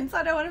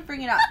 I don't want to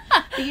bring it up.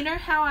 But you know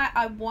how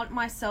I want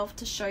myself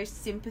to show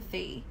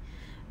sympathy,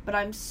 but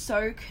I'm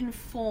so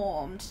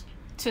conformed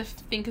to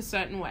think a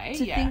certain way.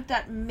 To think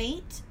that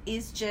meat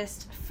is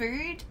just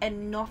food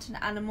and not an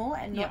animal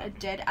and not a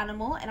dead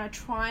animal. And I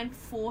try and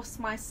force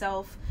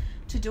myself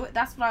to do it.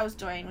 That's what I was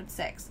doing with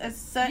sex.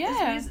 As weird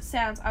as it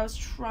sounds, I was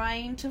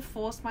trying to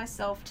force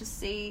myself to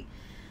see,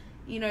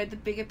 you know, the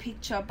bigger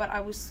picture, but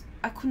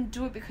I couldn't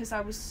do it because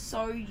I was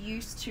so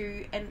used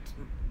to, and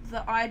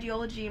the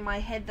ideology in my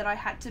head that I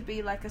had to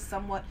be like a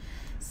somewhat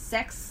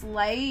sex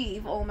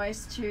slave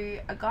almost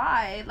to a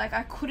guy. Like,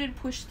 I couldn't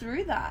push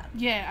through that.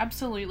 Yeah,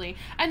 absolutely.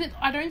 And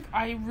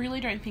I really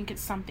don't think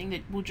it's something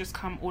that will just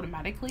come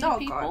automatically to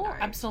people. God, no.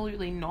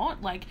 Absolutely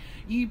not. Like,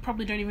 you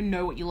probably don't even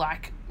know what you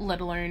like, let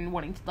alone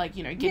wanting to, like,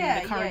 you know,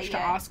 getting the courage to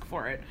ask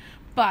for it.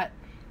 But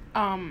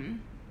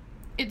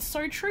it's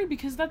so true,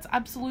 because that's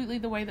absolutely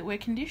the way that we're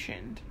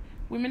conditioned.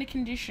 Women are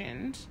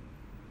conditioned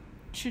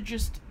to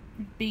just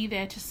be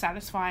there to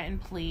satisfy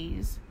and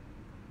please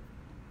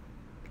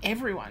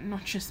everyone,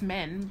 not just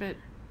men, but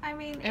I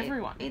mean,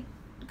 everyone. It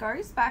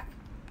goes back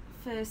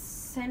for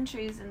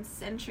centuries and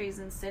centuries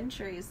and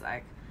centuries.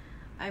 Like,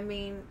 I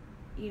mean,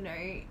 you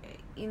know,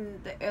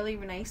 in the early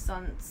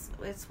Renaissance,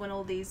 it's when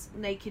all these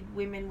naked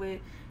women were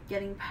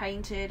getting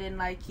painted, and,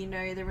 like, you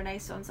know, the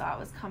Renaissance art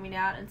was coming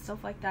out and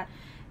stuff like that.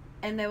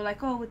 And they were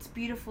like, oh, it's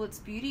beautiful, it's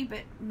beauty.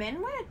 But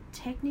men were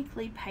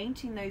technically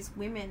painting those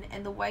women,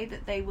 and the way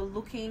that they were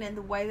looking and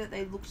the way that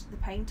they looked at the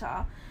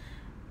painter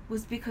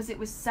was because it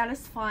was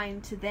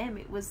satisfying to them.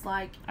 It was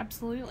like...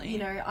 Absolutely. You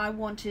know, I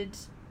wanted...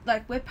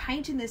 Like, we're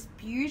painting this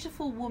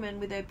beautiful woman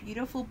with her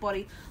beautiful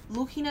body,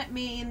 looking at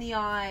me in the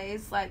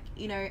eyes, like,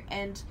 you know,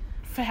 and...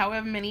 For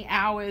however many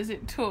hours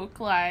it took,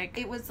 like...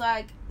 It was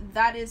like,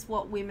 that is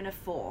what women are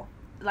for.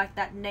 Like,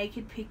 that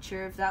naked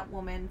picture of that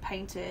woman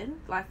painted,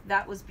 like,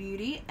 that was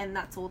beauty, and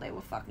that's all they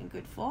were fucking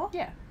good for.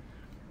 Yeah.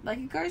 Like,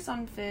 it goes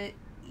on for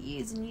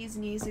years and years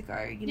and years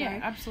ago, you know. Yeah,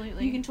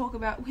 absolutely. You can talk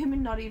about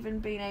women not even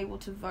being able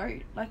to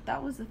vote. Like,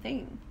 that was the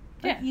thing.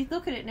 Like, you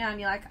look at it now and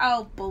you're like,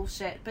 oh,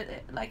 bullshit. But,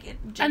 it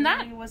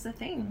genuinely was a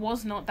thing.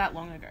 Was not that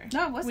long ago.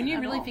 No, it wasn't. When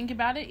you really think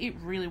about it, it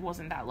really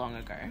wasn't that long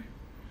ago.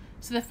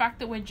 So the fact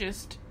that we're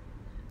just,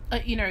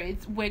 you know,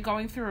 we're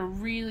going through a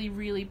really,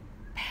 really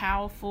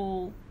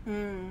powerful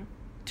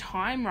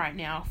time right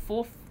now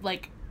for,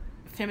 like,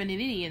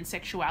 femininity and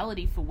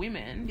sexuality for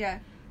women. Yeah.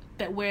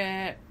 That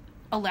we're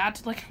allowed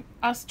to, like,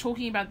 us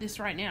talking about this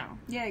right now.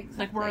 Yeah,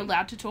 exactly. Like, we're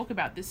allowed to talk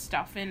about this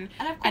stuff, and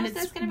of course it's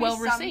there's going to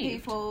be some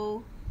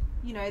people,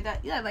 you know,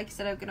 that, yeah, like you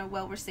said, are going to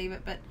well receive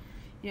it, but,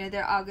 you know,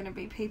 there are going to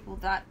be people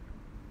that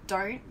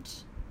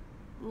don't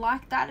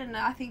like that, and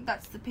I think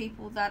that's the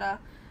people that are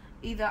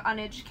either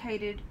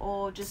uneducated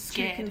or just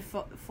scared, too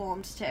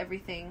conformed to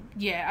everything.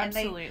 Yeah,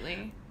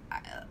 absolutely.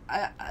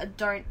 I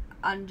don't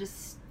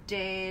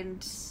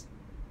understand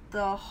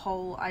the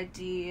whole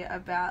idea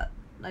about,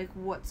 like,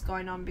 what's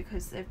going on,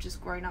 because they've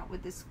just grown up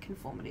with this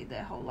conformity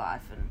their whole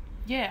life. And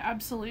yeah,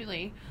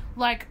 absolutely.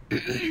 Like,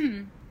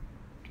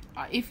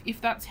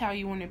 if that's how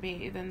you want to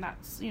be, then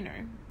that's, you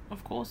know,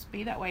 of course,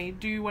 be that way.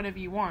 Do whatever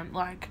you want.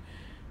 Like,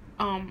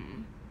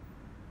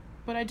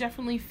 but but I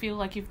definitely feel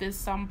like if there's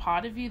some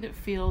part of you that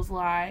feels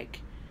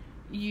like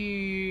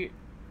you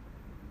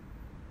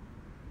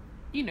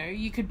know,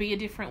 you could be a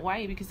different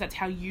way because that's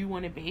how you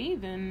want to be,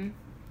 then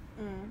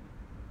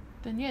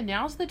yeah,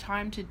 now's the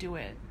time to do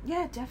it.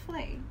 Yeah,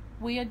 definitely.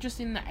 We are just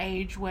in the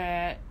age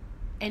where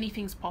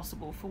anything's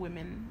possible for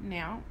women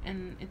now,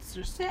 and it's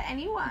just... To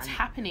anyone. It's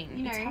happening.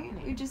 You know, it's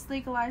happening. we just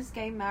legalised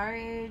gay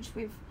marriage.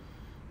 We've,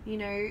 you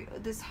know,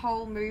 this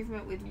whole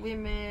movement with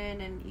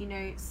women and, you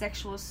know,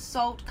 sexual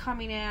assault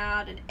coming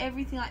out and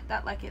everything like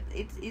that. Like, it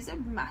is a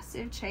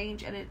massive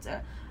change, and it's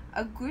a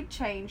good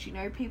change, you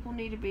know. People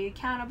need to be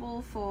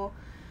accountable for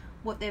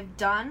what they've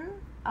done,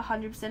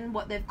 100%,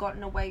 what they've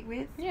gotten away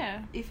with.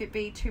 Yeah. If it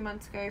be 2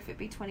 months ago, if it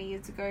be 20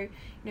 years ago,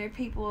 you know,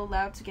 people are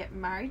allowed to get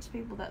married to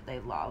people that they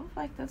love.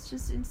 Like, that's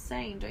just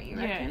insane, don't you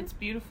reckon? Yeah, it's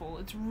beautiful.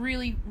 It's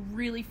really,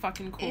 really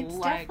fucking cool. It's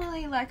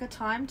definitely, like, a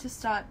time to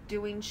start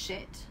doing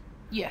shit.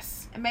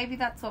 Yes. And maybe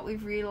that's what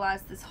we've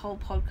realised this whole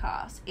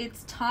podcast.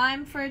 It's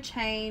time for a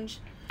change.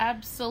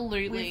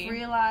 Absolutely. We've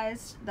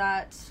realised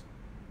that,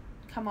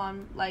 come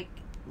on, like,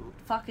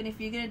 fucking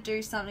if you're going to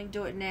do something,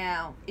 do it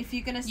now. If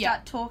you're going to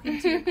start talking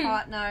to your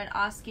partner and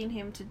asking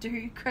him to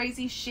do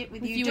crazy shit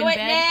with you, do it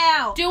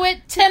now. Do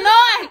it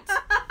tonight.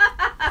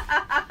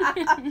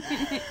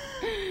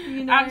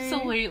 You know,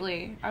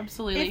 Absolutely.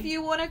 if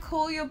you want to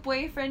call your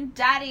boyfriend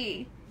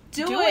daddy,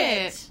 do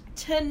it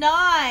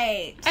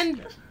tonight.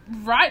 And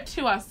write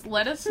to us.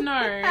 Let us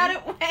know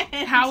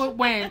how it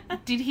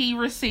went. Did he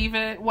receive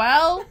it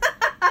well?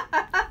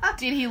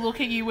 Did he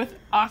look at you with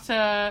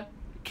utter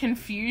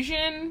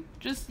confusion?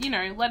 Just, you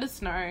know, let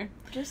us know.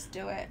 Just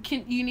do it.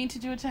 You need to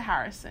do it to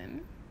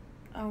Harrison.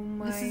 Oh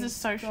my This is a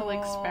social God.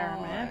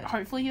 experiment.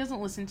 Hopefully he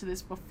doesn't listen to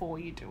this before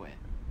you do it.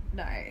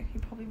 No, he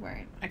probably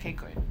won't. Okay,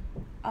 good.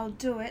 I'll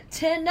do it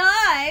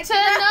tonight.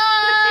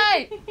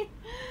 Tonight! Hi.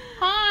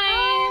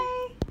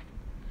 Hi.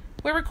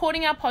 We're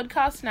recording our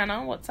podcast,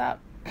 Nana. What's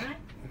up?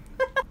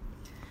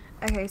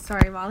 Okay,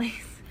 sorry, Molly.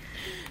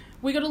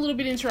 We got a little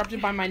bit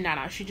interrupted by my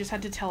Nana. She just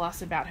had to tell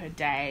us about her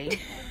day.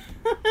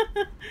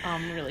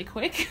 Really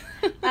quick.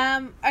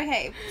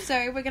 Okay,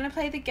 so we're going to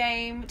play the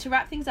game. To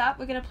wrap things up,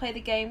 we're going to play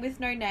the game with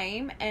no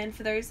name. And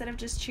for those that have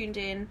just tuned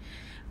in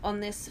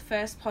on this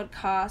first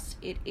podcast,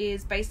 it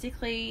is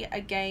basically a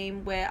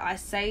game where I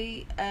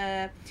say,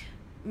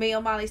 me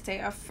or Marley say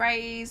a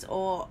phrase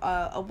or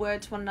a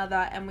word to one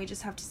another, and we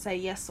just have to say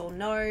yes or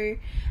no,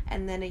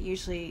 and then it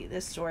usually,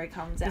 the story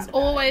comes out. There's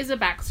always a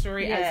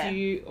backstory, as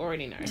you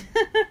already know.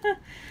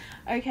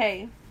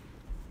 Okay.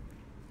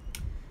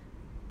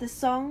 The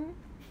song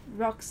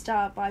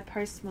Rockstar by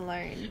Post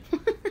Malone.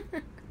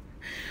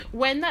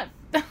 When that...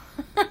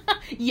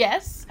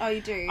 Yes. Oh,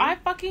 you do? I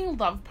fucking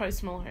love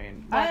Post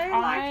Malone. I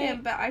don't like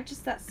him, but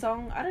that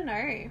song, I don't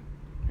know.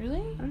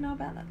 Really? I don't know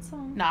about that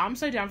song. Nah, I'm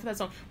so down for that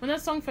song. When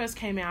that song first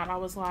came out, I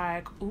was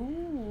like,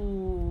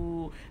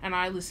 ooh. And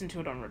I listened to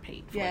it on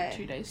repeat for like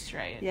 2 days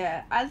straight.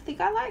 Yeah, I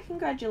think I like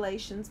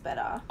Congratulations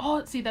better.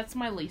 Oh, see, that's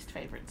my least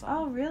favourite song.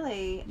 Oh,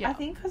 really? Yeah. I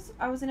think because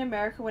I was in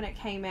America when it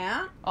came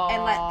out,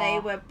 and like they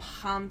were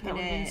pumping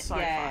that it. So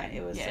yeah, fun.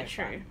 it was so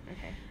true. fun.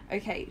 Okay.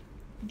 Okay,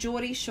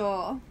 Geordie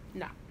Shore.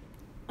 No.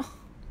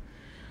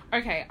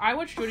 Okay, I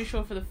watched Geordie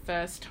Shore for the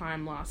first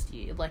time last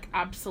year. Like,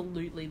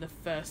 absolutely the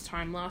first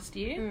time last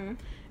year. Mm.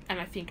 And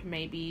I think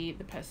maybe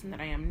the person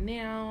that I am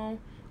now,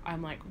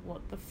 I'm like,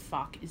 what the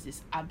fuck is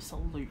this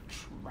absolute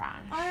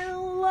trash? I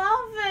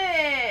love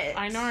it.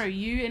 I know,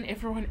 you and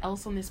everyone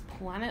else on this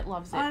planet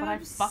loves it, but I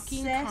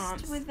fucking can't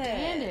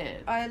stand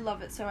it. I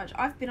love it so much.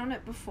 I've been on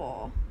it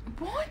before.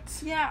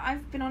 What? Yeah,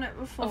 I've been on it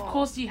before. Of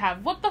course you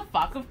have. What the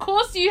fuck? Of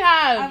course you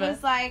have. I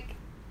was like,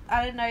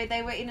 I don't know,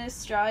 they were in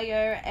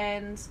Australia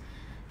and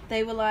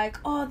they were like,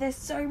 oh, there's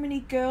so many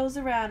girls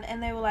around,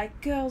 and they were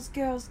like, girls,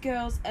 girls,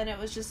 girls, and it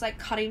was just like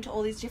cutting to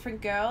all these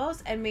different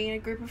girls, and me and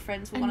a group of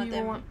friends were one of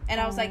them, and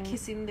I was like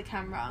kissing the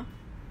camera.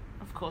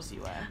 Of course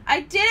you were. I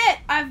did it!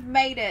 I've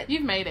made it!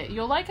 You've made it.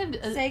 You're like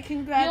a Say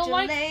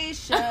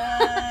congratulations!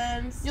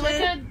 You're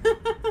like a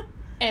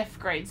F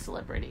grade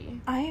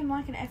celebrity. I am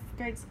like an F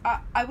grade.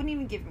 I wouldn't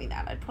even give me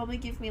that. I'd probably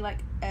give me like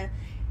a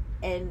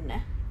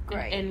N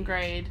grade. An N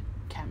grade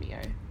cameo.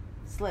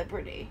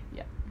 Celebrity.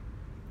 Yeah.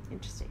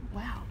 Interesting.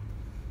 Wow.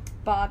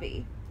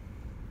 Barbie.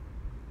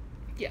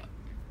 Yeah.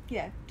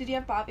 Yeah. Did you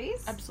have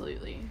Barbies?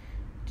 Absolutely.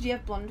 Did you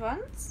have blonde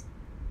ones?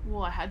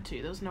 Well, I had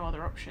to. There was no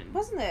other option.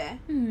 Wasn't there?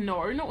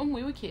 No, not when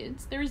we were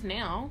kids. There is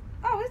now.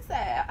 Oh, is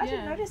there? I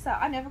didn't Yeah. notice that.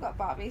 I never got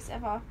Barbies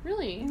ever.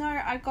 Really? No,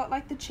 I got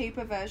like the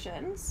cheaper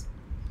versions.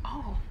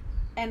 Oh.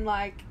 And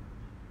like,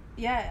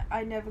 yeah,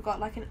 I never got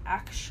like an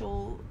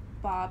actual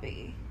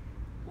Barbie.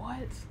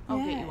 What? I'll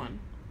get you one.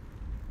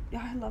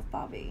 Yeah, I love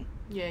Barbie.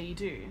 Yeah, you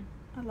do.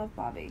 I love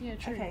Barbie. Yeah,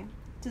 true. Okay.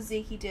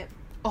 Tzatziki dip.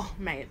 Oh,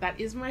 mate, that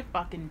is my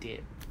fucking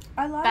dip.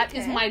 I like That it.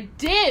 is my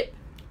dip!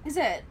 Is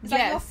it? Is that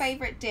your Yes.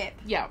 favourite dip?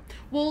 Yeah.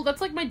 Well,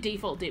 that's like my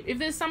default dip. If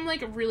there's some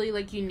like really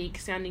like unique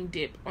sounding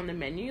dip on the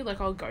menu, like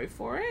I'll go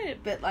for it.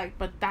 But like,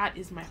 But that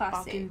is my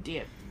classic. fucking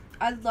dip.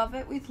 I love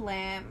it with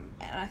lamb,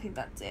 and I think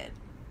that's it.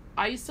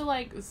 I used to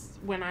like,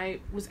 when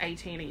I was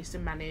 18, I used to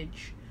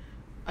manage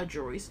a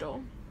jewelry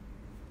store.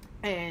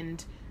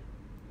 And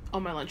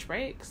on my lunch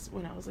breaks,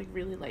 when I was like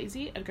really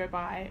lazy, I'd go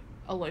buy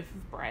a loaf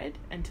of bread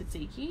and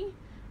tzatziki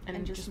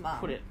and just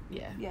put it,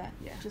 yeah,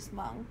 just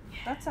mung. Yeah.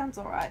 That sounds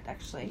alright,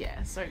 actually.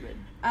 Yeah, so good.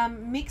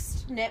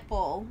 Mixed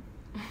netball.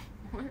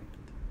 What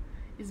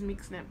is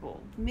mixed netball?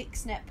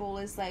 Mixed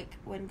netball is like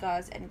when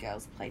guys and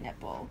girls play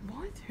netball.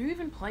 What? Who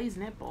even plays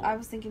netball? I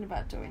was thinking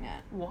about doing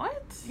it.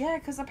 What? Yeah,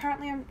 because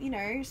apparently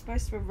I'm,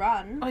 supposed to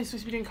run. Oh, you're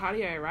supposed to be doing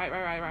cardio,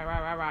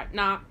 right.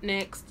 Nah,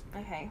 next.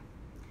 Okay.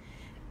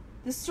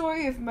 The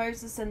story of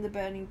Moses and the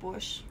burning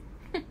bush.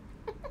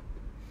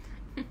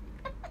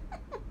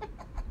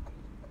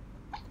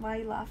 Why are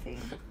you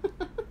laughing?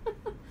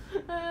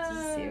 This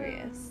is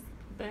serious.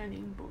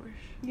 Burning bush.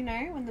 You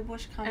know, when the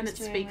bush comes and it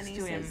to speaks him and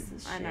to he him. says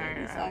this I shit. know.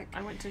 He's like,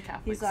 I went to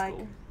Catholic he's school.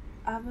 like,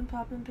 I've been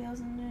popping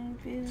pills and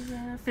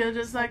I feel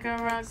just like a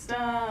rock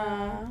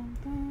star.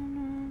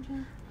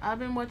 I've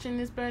been watching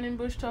this burning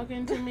bush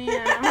talking to me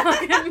and I'm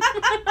looking.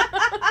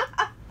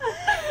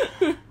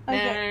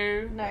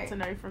 Okay. No. That's a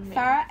no from me.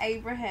 Farrah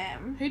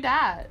Abraham. Who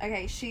that?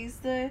 Okay, she's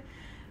the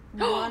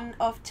one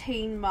of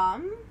Teen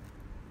Mum.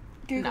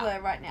 Google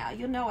her right now.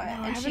 You'll know her.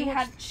 No,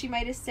 and she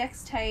made a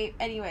sex tape.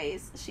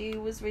 Anyways, she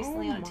was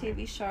recently on a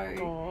TV show.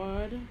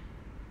 God.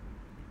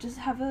 Just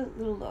have a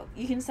little look.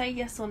 You can say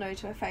yes or no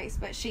to her face,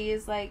 but she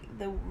is like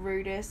the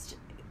rudest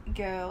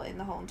girl in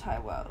the whole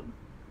entire world.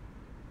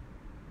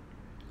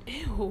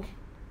 Ew.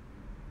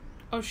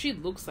 Oh, she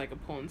looks like a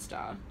porn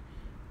star.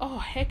 Oh,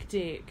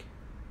 hectic.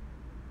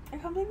 I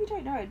can't believe you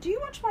don't know. Do you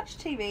watch much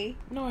TV?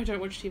 No, I don't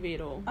watch TV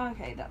at all.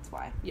 Okay, that's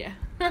why. Yeah.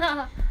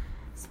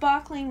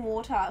 Sparkling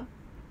water.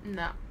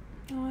 No.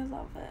 Oh, I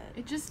love it.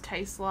 It just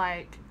tastes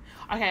like...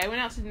 Okay, I went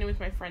out to dinner with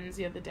my friends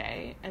the other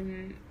day,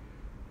 and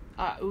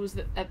it was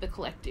at the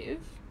Collective,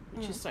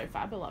 which is so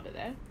fab. I love it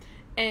there.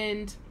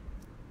 And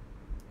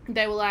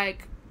they were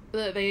like...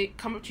 They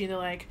come up to you, they're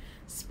like,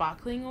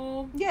 sparkling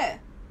or... Yeah.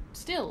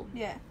 Still.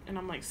 Yeah. And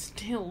I'm like,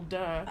 still,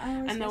 duh.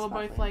 And they were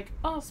sparkling. both like,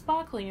 oh,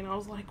 sparkling. And I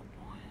was like,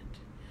 what?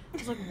 I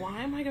was like,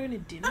 why am I going to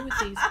dinner with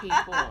these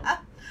people?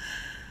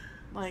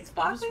 Like,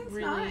 Sparkling's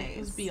it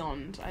was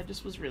beyond. I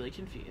just was really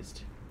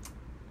confused.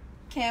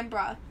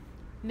 Canberra.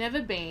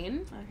 Never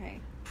been. Okay.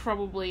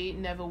 Probably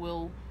never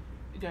will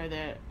go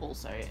there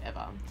also,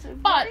 ever. It's a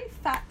very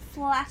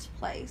flat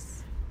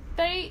place.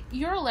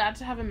 You're allowed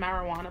to have a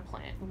marijuana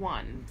plant,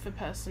 one, for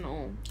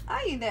personal...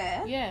 Are you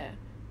there? Yeah.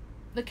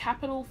 The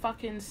capital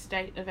fucking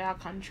state of our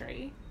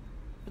country,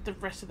 but the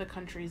rest of the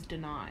country is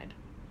denied.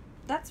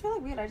 That's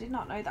really weird. I did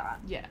not know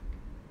that. Yeah.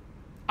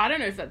 I don't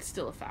know if that's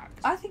still a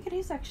fact. I think it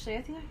is, actually.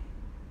 I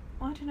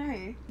don't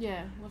know.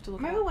 Yeah, we'll have to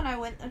look Remember when I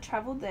went and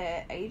travelled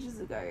there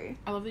ages ago?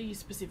 I love that you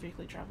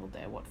specifically travelled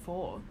there. What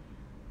for?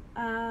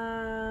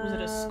 Was Was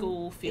it a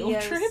school field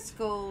trip? Yeah, it was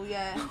school,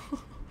 yeah.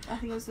 I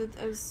think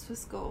it was for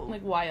school.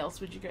 Like, why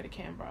else would you go to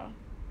Canberra?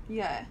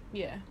 Yeah.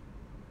 Yeah.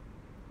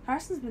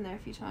 Harrison's been there a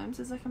few times.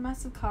 There's like a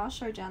massive car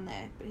show down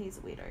there, but he's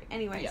a weirdo.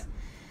 Anyways. Yeah.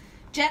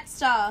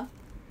 Jetstar.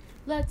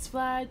 Let's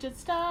fly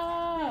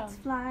Jetstar. Let's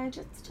fly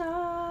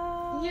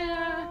Jetstar.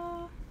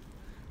 Yeah.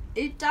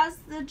 It does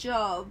the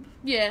job.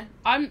 Yeah.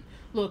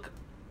 Look,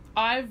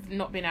 I've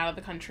not been out of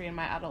the country in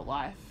my adult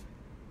life.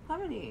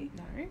 Haven't you?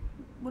 No.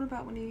 What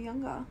about when you were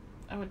younger?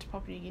 I went to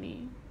Papua New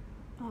Guinea.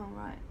 Oh,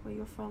 right. Where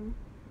you're from.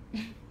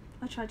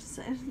 I tried to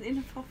say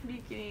in Papua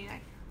New Guinea,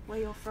 like, where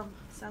you're from.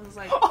 Sounds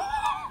like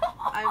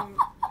I'm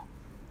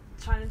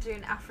trying to do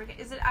an African...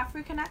 Is it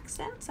African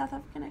accent? South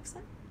African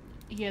accent?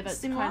 Yeah, that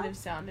Similar? kind of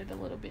sounded a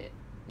little bit...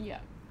 Yeah.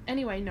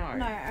 Anyway, no.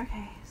 No,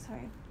 okay.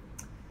 Sorry.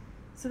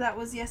 So that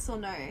was yes or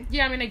no?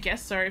 Yeah, I mean, I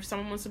guess so. If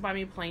someone wants to buy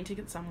me a plane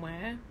ticket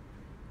somewhere...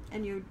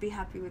 And you would be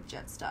happy with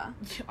Jetstar?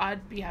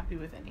 I'd be happy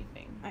with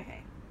anything.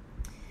 Okay.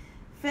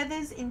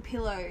 Feathers in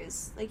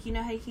pillows. Like, you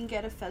know how you can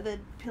get a feathered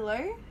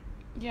pillow?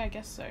 Yeah, I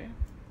guess so.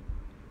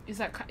 Is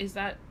that...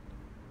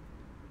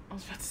 I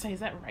was about to say,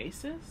 is that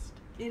racist?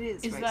 It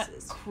is Is racist.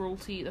 that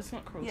cruelty? That's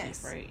not cruelty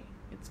Yes. free.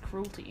 It's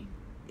cruelty.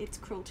 It's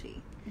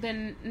cruelty.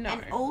 Then, no.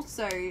 And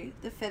also,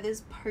 the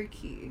feathers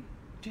poke you.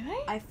 Do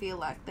they? I feel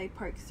like they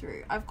poke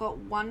through. I've got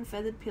one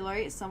feathered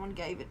pillow. Someone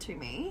gave it to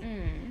me.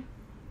 Mm.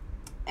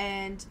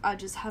 And I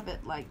just have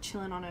it, like,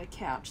 chilling on a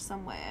couch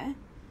somewhere.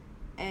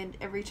 And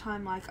every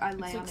time, like, I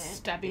lay on it...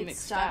 Stabby it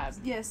McStab.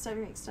 Yeah,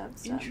 Stabby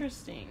McStab.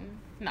 Interesting.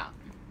 Nah.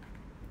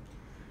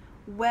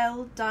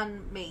 Well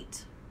done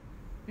meat.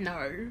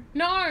 No.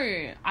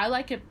 I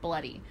like it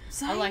bloody.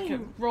 Same. I like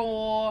it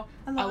raw.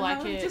 I like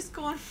how it. I've just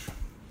gone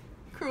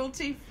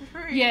cruelty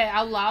free. Yeah,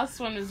 our last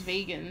one was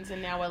vegans,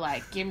 and now we're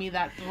like, give me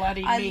that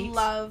bloody meat. I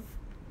love,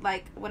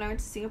 like, when I went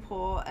to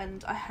Singapore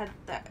and I had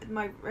that,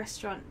 my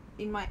restaurant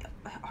in my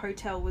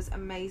hotel was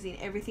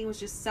amazing. Everything was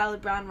just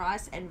salad, brown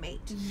rice, and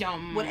meat.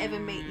 Yum. Whatever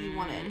meat you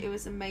wanted. It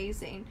was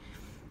amazing.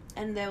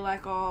 And they're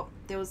like, oh,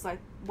 there was like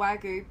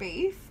Wagyu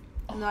beef.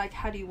 And they're like,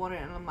 how do you want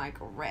it? And I'm like,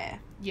 rare.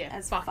 Yeah,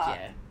 as fuck fuck.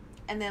 yeah.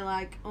 And they're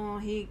like, oh,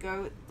 here you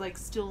go, like,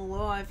 still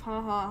alive,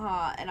 ha ha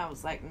ha. And I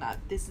was like, nah,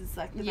 this is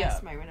like the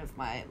best moment of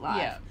my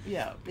life.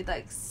 Yeah. With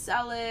like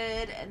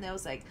salad, and there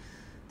was like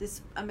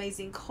this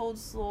amazing cold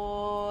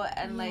slaw,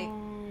 and like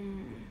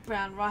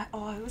brown rice.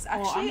 Oh, it was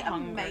actually I'm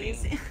hungry.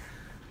 amazing.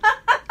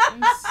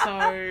 I'm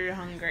so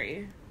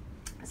hungry.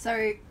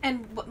 So,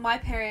 and my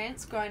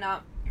parents, growing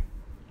up,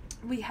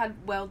 we had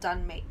well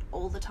done meat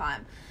all the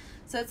time.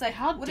 So it's like,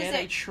 how what dare is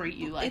they it? treat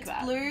you like it's that?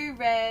 It's blue,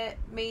 rare,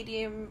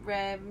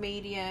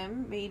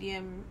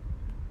 medium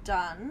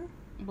done.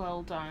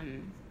 Well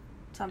done.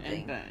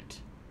 Something. And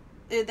burnt.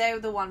 They were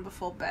the one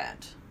before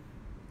burnt.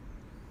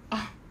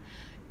 Oh,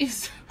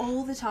 is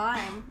all the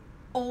time.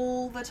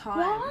 All the time.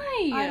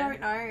 Why? I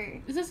don't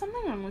know. Is there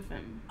something wrong with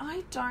them?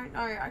 I don't know.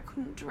 I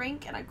couldn't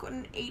drink and I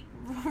couldn't eat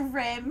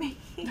rare meat.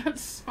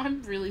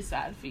 I'm really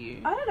sad for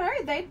you. I don't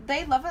know.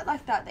 They love it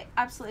like that. They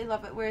absolutely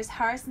love it. Whereas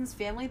Harrison's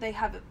family, they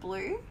have it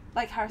blue.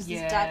 Like Harrison's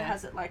dad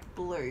has it like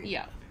blue.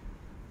 Yeah.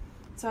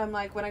 So I'm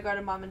like, when I go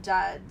to mum and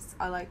dad's,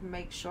 I like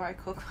make sure I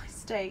cook my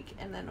steak,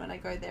 and then when I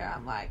go there,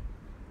 I'm like,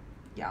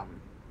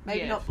 yum.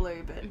 Maybe not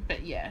blue,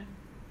 but yeah,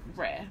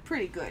 rare.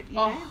 Pretty good. You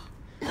know?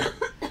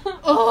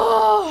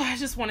 Oh, I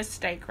just want a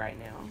steak right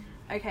now.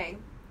 Okay,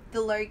 the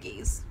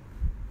Logies.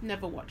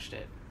 Never watched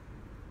it.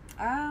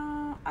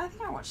 I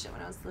think I watched it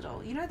when I was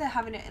little. You know they're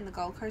having it in the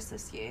Gold Coast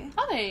this year.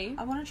 Are they?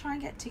 I want to try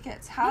and get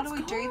tickets. How do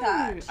we do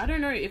that? I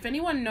don't know. If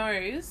anyone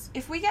knows.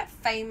 If we get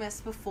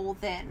famous before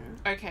then.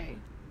 Okay.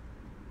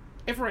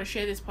 Everyone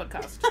share this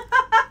podcast.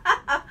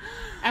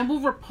 And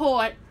we'll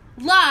report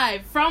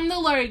live from the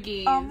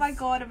Logies. Oh my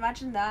god,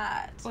 imagine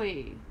that.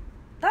 Oi.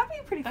 That'd be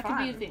pretty fun. That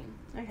could be a thing.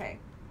 Okay.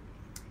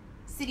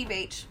 City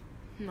Beach.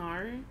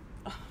 No.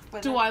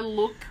 Do I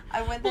look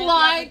I went there the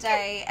other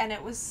day and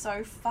it was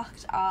so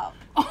fucked up.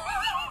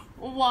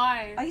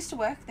 Why? I used to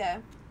work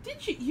there.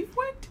 Did you? You've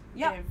worked?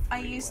 Yep. I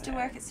used to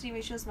work at City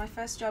Beach. It was my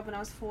first job when I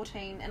was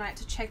 14 and I had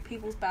to check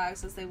people's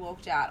bags as they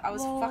walked out. I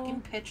was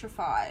fucking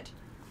petrified.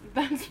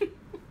 That's...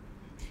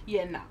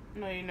 Yeah, no.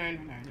 No.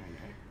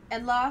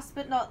 And last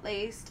but not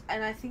least,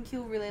 and I think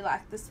you'll really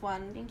like this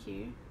one. Thank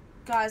you.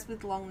 Guys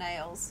with long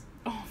nails.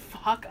 Oh,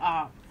 fuck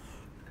up.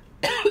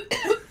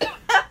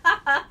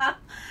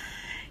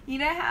 You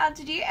know how,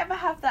 did you ever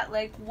have that,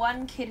 like,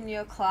 one kid in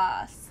your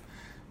class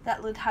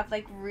that would have,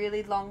 like,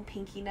 really long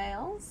pinky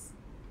nails?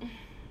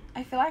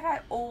 I feel like I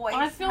always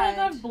like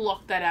I've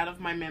blocked that out of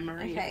my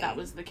memory if that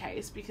was the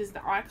case, because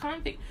I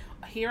can't think...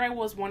 Here I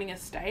was wanting a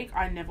steak.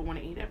 I never want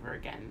to eat ever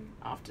again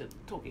after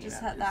talking just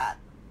about had that.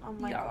 Oh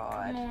my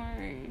god.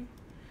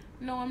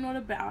 No, I'm not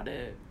about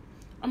it.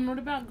 I'm not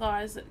about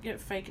guys that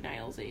get fake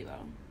nails either.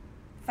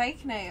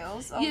 Fake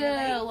nails? Oh,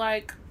 yeah, really?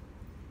 like...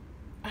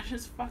 I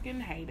just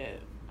fucking hate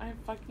it. I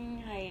fucking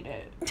hate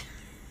it.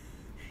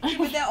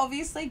 But they're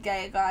obviously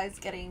gay guys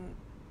getting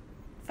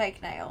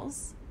fake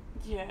nails.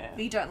 Yeah.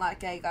 But you don't like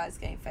gay guys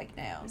getting fake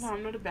nails. No,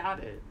 I'm not about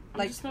it. I'm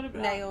like, just not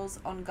about nails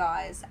on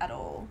guys at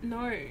all.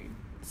 No.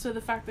 So the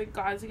fact that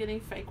guys are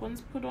getting fake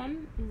ones put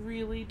on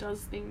really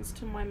does things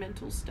to my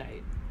mental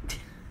state.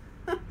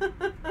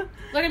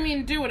 Like, I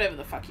mean, do whatever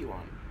the fuck you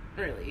want.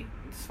 Really.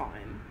 It's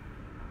fine.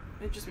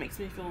 It just makes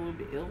me feel a little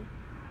bit ill.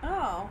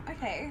 Oh,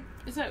 okay.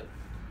 Is that...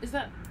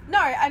 No,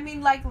 I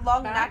mean, like,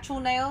 long bad? natural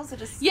nails are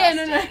disgusting.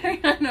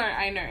 Yeah, no,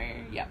 I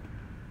know. Yep.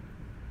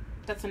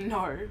 That's a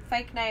no.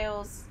 Fake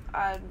nails,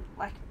 I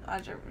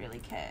don't really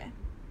care.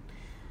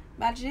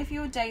 Imagine if you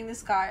were dating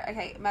this guy.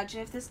 Okay,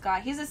 imagine if this guy...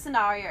 Here's a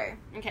scenario.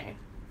 Okay.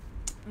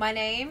 My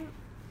name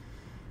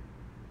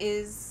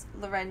is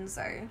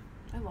Lorenzo.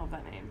 I love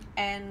that name.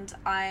 And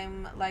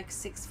I'm, like,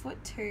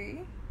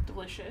 6'2".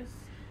 Delicious.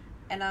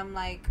 And I'm,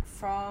 like,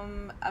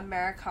 from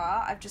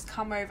America. I've just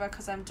come over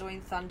because I'm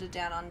doing Thunder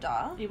Down Under.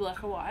 Are you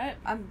black or white?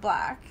 I'm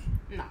black.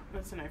 No,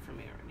 that's a no from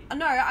me already.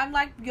 No, I'm,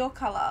 like, your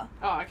colour.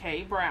 Oh,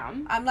 okay.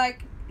 Brown. I'm,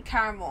 like,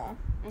 caramel.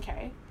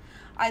 Okay.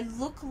 I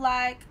look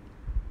like,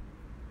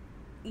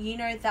 you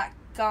know, that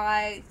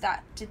guy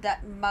that did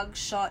that mug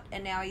shot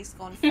and now he's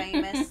gone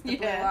famous, the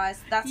blue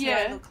eyes. That's what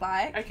I look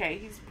like. Okay,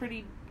 he's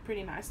pretty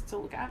nice to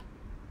look at.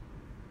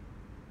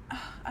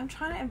 I'm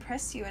trying to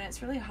impress you and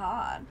it's really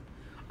hard.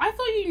 I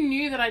thought you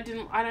knew that I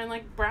don't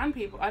like brown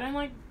people. I don't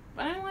like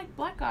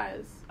black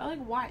guys. I like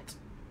white.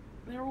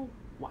 They're all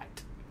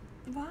white.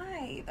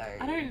 Why though?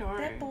 I don't know.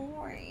 They're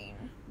boring.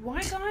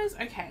 White guys?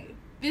 Okay.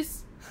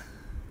 This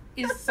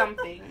is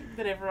something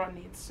that everyone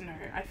needs to know,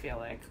 I feel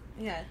like.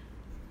 Yeah.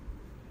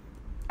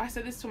 I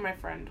said this to my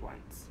friend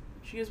once.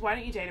 She goes, why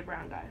don't you date a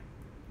brown guy?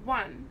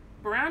 One,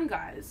 brown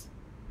guys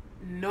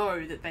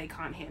know that they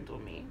can't handle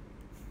me.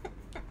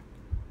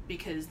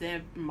 Because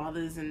their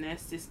mothers and their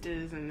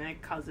sisters and their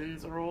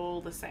cousins are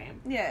all the same.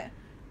 Yeah.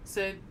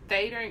 So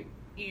they don't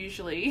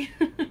usually...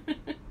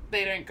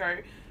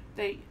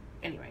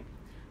 Anyway.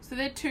 So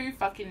they're too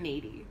fucking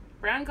needy.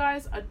 Brown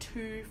guys are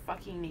too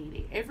fucking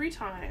needy. Every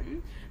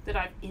time that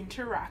I've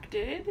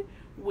interacted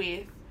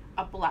with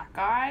a black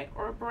guy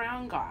or a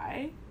brown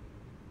guy,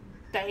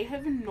 they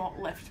have not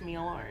left me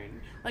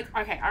alone. Like,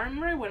 okay, I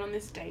remember I went on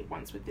this date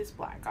once with this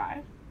black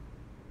guy.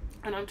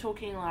 And I'm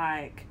talking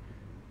like...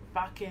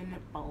 fucking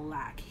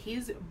black.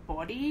 His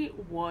body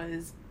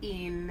was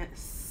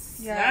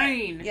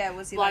insane. Yeah,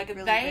 was he like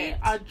really they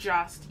ripped? are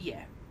just they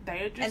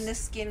are just and the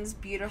skin's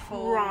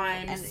beautiful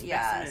prime and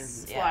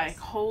specimens. yes. Like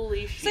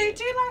holy shit. So you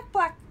do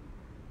like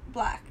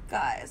black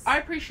guys. I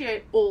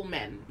appreciate all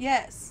men.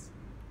 Yes.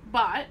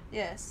 But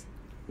Yes.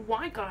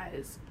 white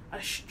guys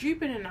are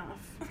stupid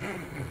enough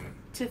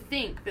to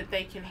think that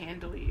they can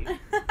handle you.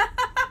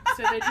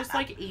 So they're just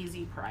like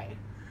easy prey.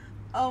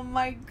 Oh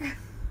my god.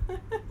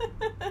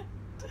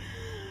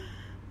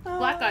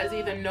 Black guys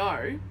either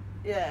know,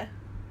 Yeah.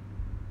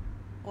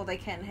 Or they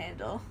can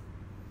handle.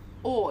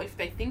 or if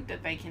they think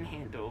that they can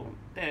handle,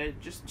 they're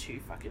just too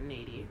fucking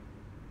needy.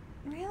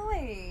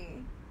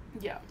 Really?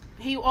 Yeah.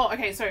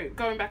 Okay, so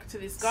going back to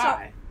this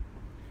guy.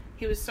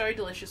 He was so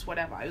delicious,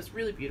 whatever. It was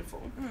really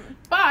beautiful. Mm.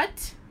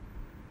 But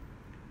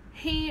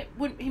he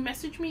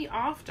messaged me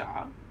after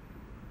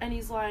and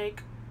he's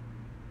like,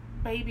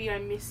 baby, I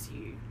miss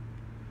you.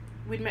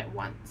 We'd met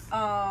once.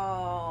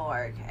 Oh,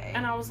 okay.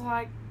 And I was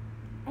like,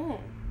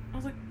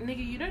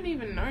 nigga, you don't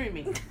even know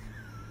me.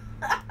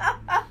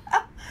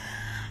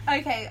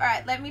 Okay,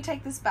 alright, let me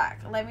take this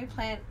back. Let me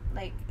plan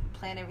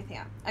everything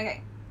out.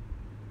 Okay.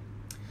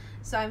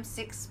 So I'm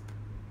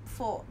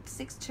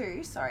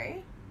 6'2",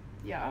 sorry.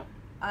 Yeah.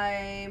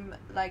 I'm,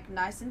 like,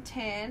 nice and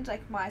tanned,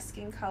 like my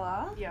skin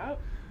colour. Yeah.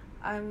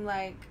 I'm,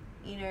 like,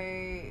 you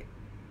know,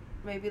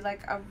 maybe,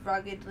 like, a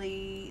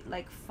ruggedly,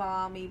 like,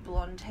 farmy,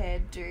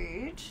 blonde-haired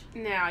dude.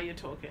 Now you're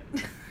talking.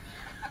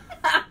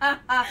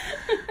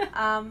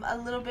 A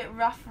little bit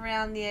rough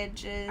around the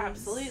edges.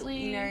 Absolutely.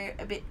 You know,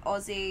 a bit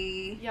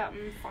Aussie. Yeah,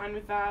 I'm fine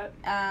with that.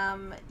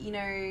 You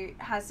know,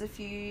 has a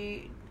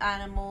few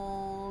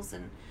animals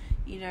and,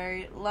 you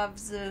know,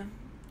 loves a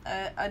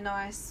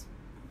nice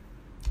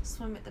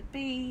swim at the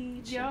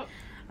beach. Yep.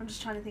 I'm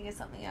just trying to think of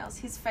something else.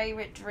 His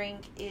favourite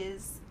drink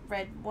is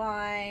red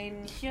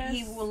wine. Yes.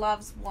 He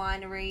loves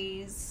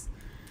wineries.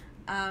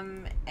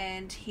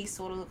 And he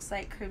sort of looks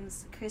like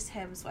Chris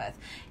Hemsworth.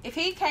 If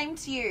he came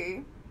to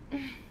you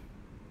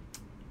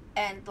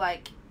and,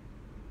 like,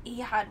 he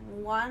had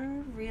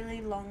one really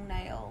long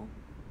nail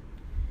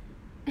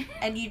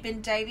and you'd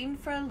been dating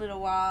for a little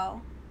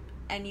while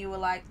and you were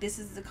like, this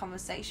is the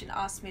conversation,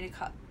 ask me to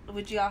cut,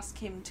 would you ask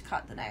him to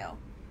cut the nail?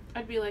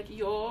 I'd be like,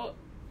 you're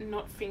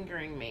not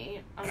fingering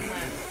me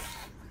unless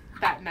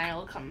that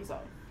nail comes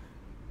off.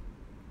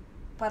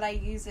 But I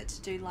use it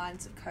to do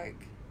lines of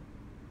coke.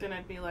 Then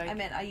I'd be like...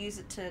 I use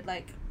it to,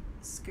 like,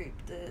 scoop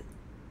the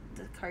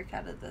coke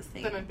out of the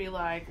thing. Then I'd be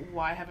like,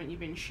 why haven't you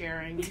been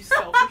sharing, you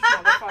selfish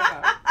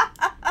motherfucker?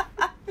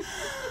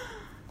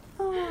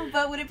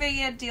 But would it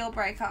be a deal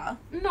breaker?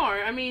 No,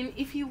 I mean,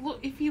 if you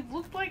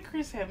looked like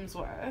Chris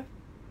Hemsworth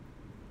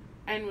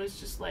and was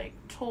just, like,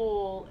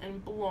 tall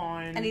and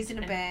blonde and he's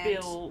in a band,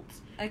 built,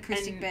 an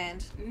acoustic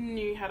band,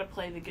 knew how to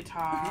play the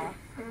guitar.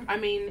 I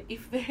mean,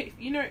 if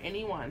you know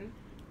anyone,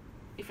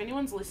 if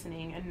anyone's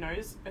listening and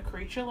knows a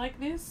creature like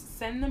this,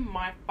 send them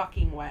my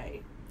fucking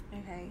way.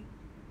 Okay.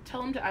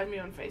 Tell them to add me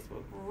on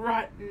Facebook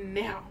right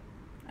now.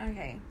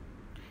 Okay.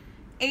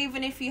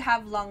 Even if you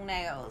have long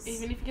nails.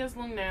 Even if he has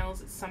long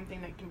nails, it's something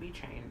that can be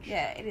changed.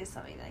 Yeah, it is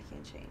something that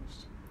can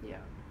change.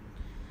 Yeah.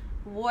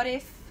 What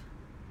if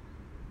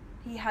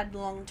he had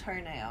long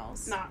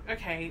toenails? Nah,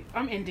 okay.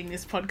 I'm ending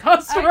this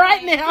podcast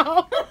right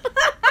now.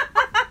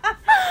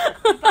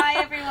 Bye,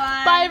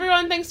 everyone. Bye,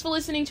 everyone. Thanks for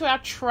listening to our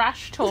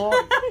trash talk.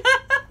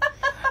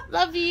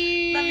 Love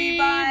you. Love you.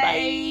 Bye.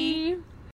 Bye.